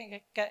if I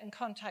can get in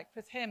contact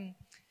with him.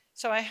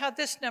 So I had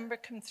this number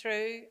come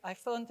through. I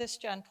phoned this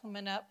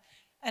gentleman up,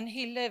 and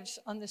he lives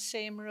on the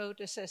same road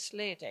as this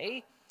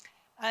lady.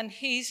 And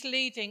he's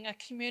leading a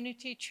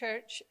community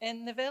church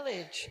in the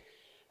village.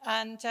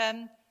 And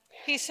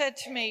he said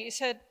to me,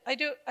 I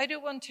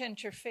don't want to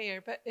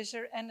interfere, but is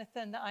there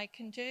anything that I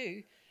can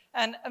do?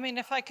 And I mean,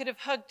 if I could have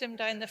hugged him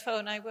down the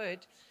phone, I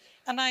would.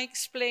 And I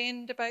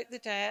explained about the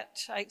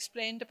debt. I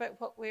explained about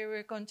what we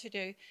were going to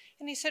do.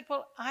 And he said,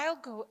 well,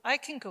 I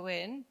can go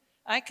in.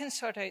 I can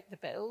sort out the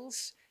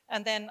bills.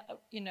 And then,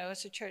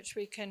 as a church,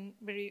 we can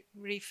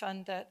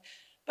refund it.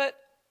 But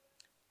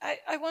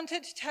I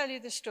wanted to tell you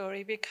the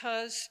story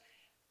because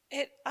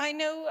I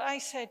know I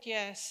said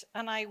yes,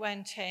 and I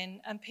went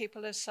in, and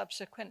people have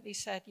subsequently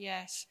said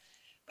yes.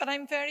 But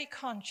I'm very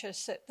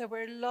conscious that there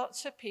were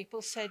lots of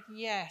people said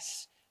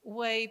yes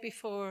way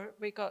before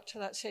we got to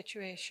that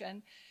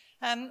situation.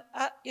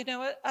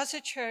 As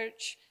a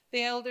church,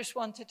 the elders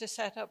wanted to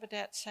set up a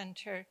debt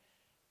centre,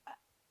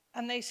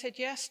 and they said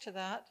yes to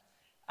that.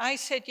 I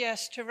said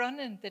yes to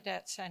running the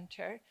debt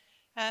centre.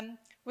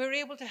 We were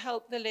able to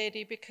help the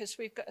lady because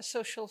we've got a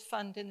social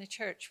fund in the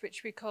church,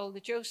 which we call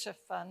the Joseph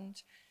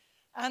Fund.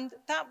 And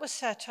that was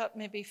set up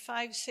maybe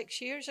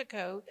 5-6 years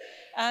ago.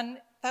 And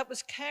that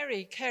was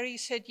Kerry. Kerry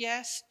said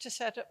yes to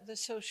set up the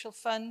social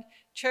fund.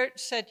 Church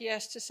said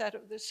yes to set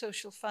up the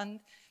social fund.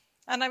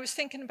 And I was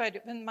thinking about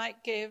it when Mike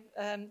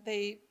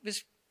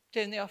was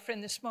doing the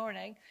offering this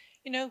morning.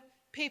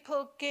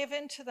 People gave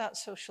into that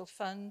social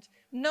fund,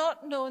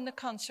 not knowing the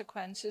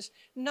consequences,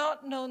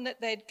 not knowing that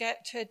they'd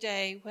get to a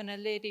day when a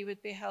lady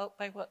would be helped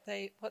by what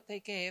they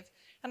gave.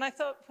 And I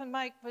thought when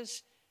Mike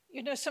was,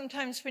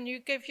 sometimes when you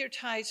give your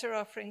tithes or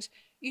offerings,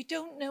 you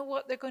don't know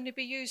what they're going to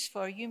be used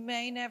for. You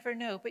may never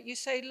know, but you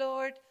say,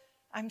 Lord,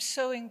 I'm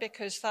sowing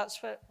because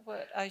that's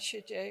what I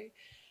should do.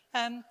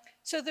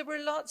 So there were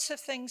lots of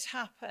things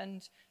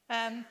happened,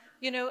 and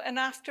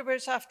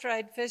afterwards, after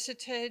I'd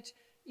visited,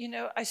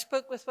 I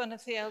spoke with one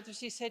of the elders.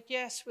 He said,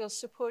 yes, we'll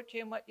support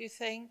you in what you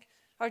think.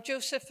 Our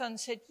Joseph Fund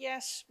said,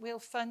 yes, we'll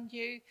fund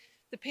you.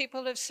 The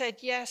people have said,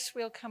 yes,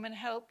 we'll come and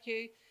help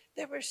you.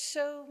 There were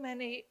so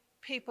many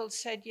people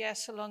said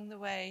yes along the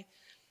way.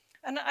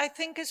 And I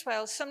think as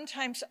well,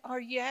 sometimes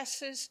our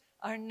yeses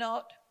are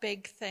not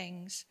big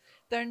things.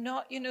 They're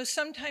not,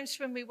 sometimes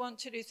when we want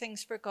to do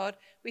things for God,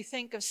 we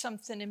think of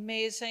something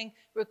amazing.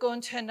 We're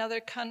going to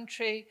another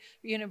country,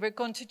 we're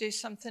going to do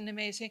something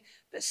amazing.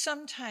 But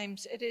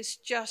sometimes it is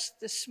just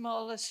the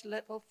smallest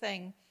little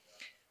thing.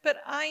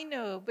 But I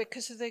know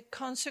because of the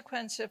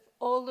consequence of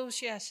all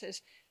those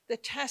yeses, the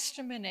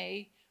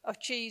testimony of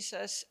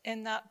Jesus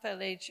in that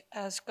village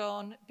has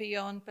gone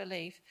beyond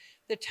belief.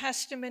 The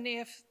testimony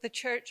of the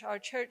church, our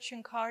church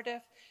in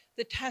Cardiff,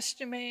 the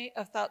testimony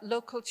of that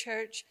local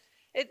church,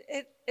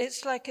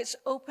 it's like it's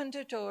opened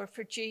a door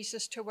for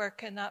Jesus to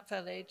work in that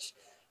village.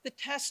 The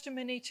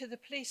testimony to the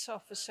police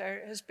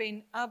officer has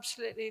been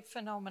absolutely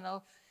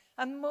phenomenal.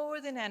 And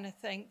more than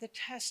anything, the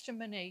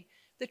testimony,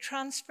 the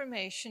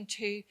transformation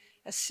to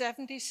a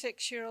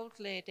 76-year-old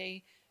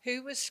lady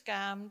who was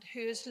scammed,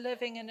 who is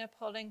living in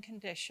appalling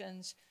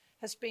conditions,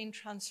 has been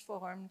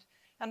transformed.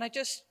 And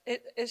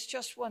it's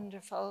just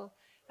wonderful.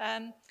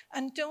 And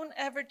don't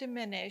ever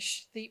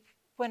diminish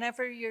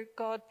whenever your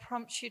God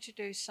prompts you to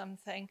do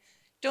something.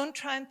 Don't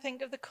try and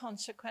think of the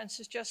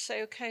consequences. Just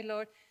say, okay,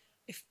 Lord,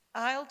 if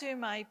I'll do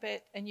my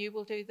bit and you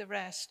will do the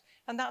rest.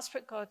 And that's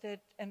what God did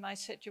in my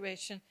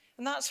situation.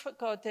 And that's what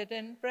God did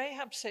in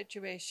Rahab's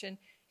situation.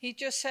 He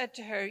just said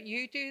to her,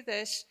 you do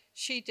this.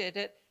 She did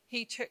it.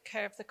 He took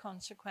care of the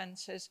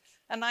consequences.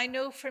 And I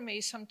know for me,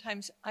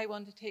 sometimes I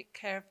want to take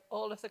care of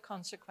all of the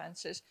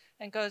consequences.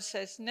 And God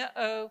says,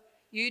 no,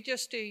 you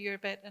just do your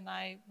bit and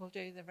I will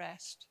do the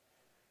rest.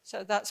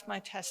 So that's my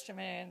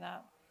testimony in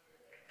that.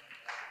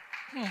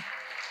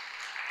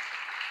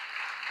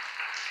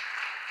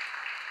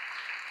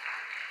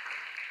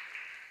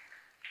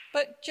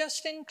 But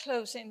just in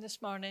closing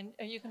this morning,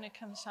 are you going to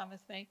come stand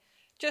with me?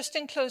 Just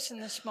in closing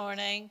this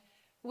morning,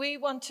 we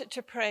wanted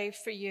to pray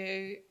for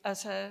you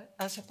as a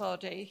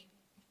body.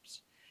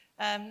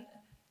 And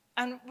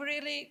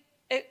really,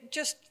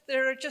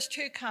 there are just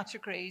two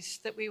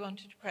categories that we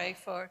wanted to pray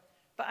for,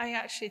 but I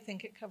actually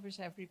think it covers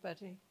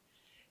everybody.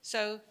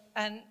 So,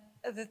 and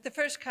the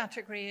first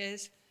category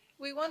is,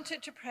 we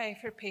wanted to pray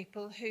for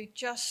people who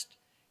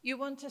you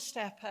want to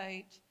step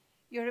out.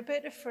 You're a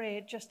bit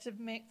afraid just to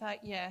make that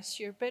yes.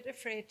 You're a bit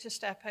afraid to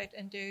step out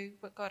and do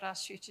what God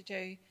asks you to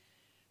do.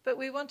 But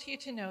we want you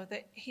to know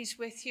that he's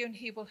with you and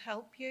he will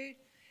help you.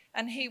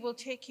 And he will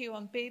take you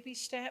on baby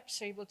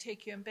steps or he will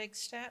take you on big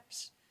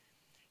steps.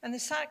 And the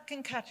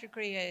second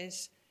category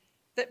is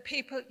that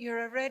people,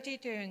 you're already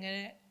doing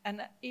it.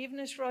 And even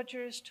as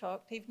Roger has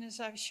talked, even as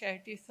I've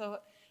shared, you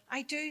thought,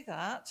 I do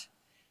that.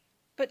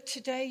 But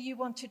today you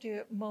want to do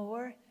it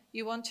more.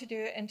 You want to do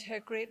it into a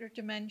greater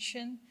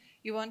dimension.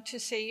 You want to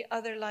see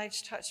other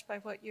lives touched by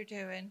what you're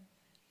doing.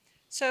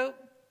 So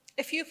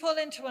if you fall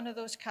into one of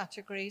those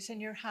categories and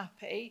you're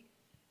happy,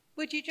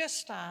 would you just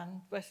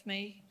stand with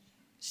me?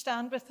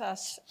 Stand with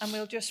us and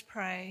we'll just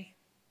pray.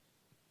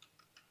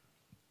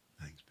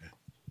 Thanks, Ben.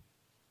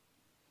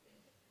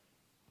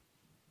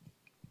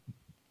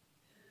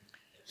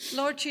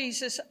 Lord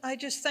Jesus, I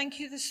just thank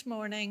you this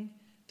morning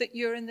that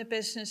you're in the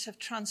business of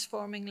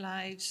transforming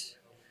lives.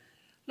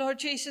 Lord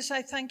Jesus,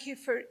 I thank you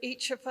for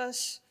each of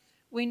us.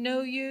 We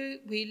know you,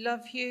 we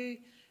love you,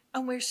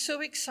 and we're so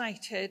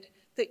excited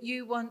that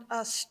you want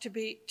us to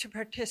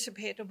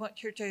participate in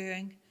what you're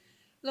doing.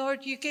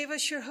 Lord, you gave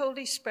us your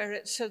Holy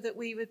Spirit so that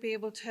we would be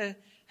able to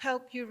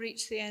help you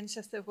reach the ends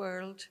of the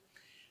world.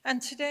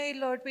 And today,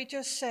 Lord, we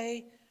just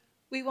say,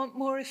 we want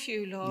more of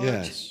you, Lord.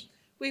 Yes.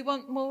 We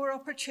want more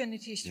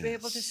opportunities to be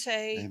able to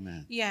say,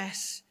 Amen.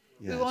 yes.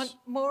 Yes. We want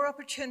more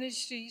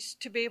opportunities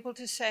to be able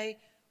to say,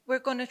 we're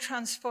going to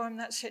transform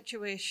that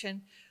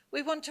situation.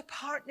 We want to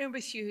partner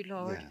with you,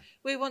 Lord. Yeah.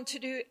 We want to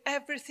do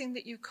everything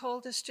that you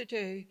called us to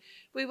do.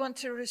 We want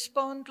to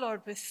respond,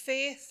 Lord, with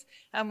faith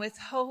and with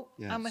hope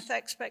and with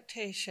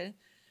expectation.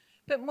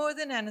 But more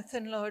than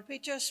anything, Lord, we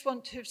just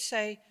want to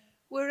say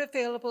we're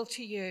available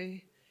to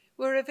you.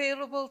 We're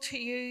available to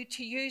you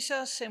to use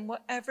us in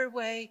whatever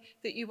way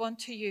that you want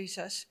to use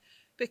us,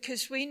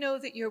 because we know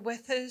that you're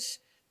with us,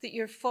 that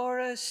you're for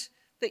us,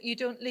 that you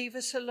don't leave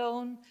us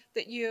alone,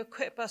 that you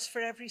equip us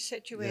for every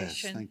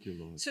situation. Yes, thank you,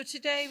 Lord. So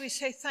today we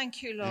say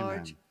thank you,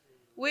 Lord. Amen.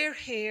 We're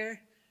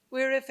here.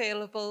 We're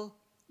available.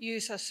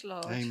 Use us,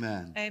 Lord.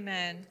 Amen.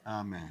 Amen.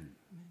 Amen.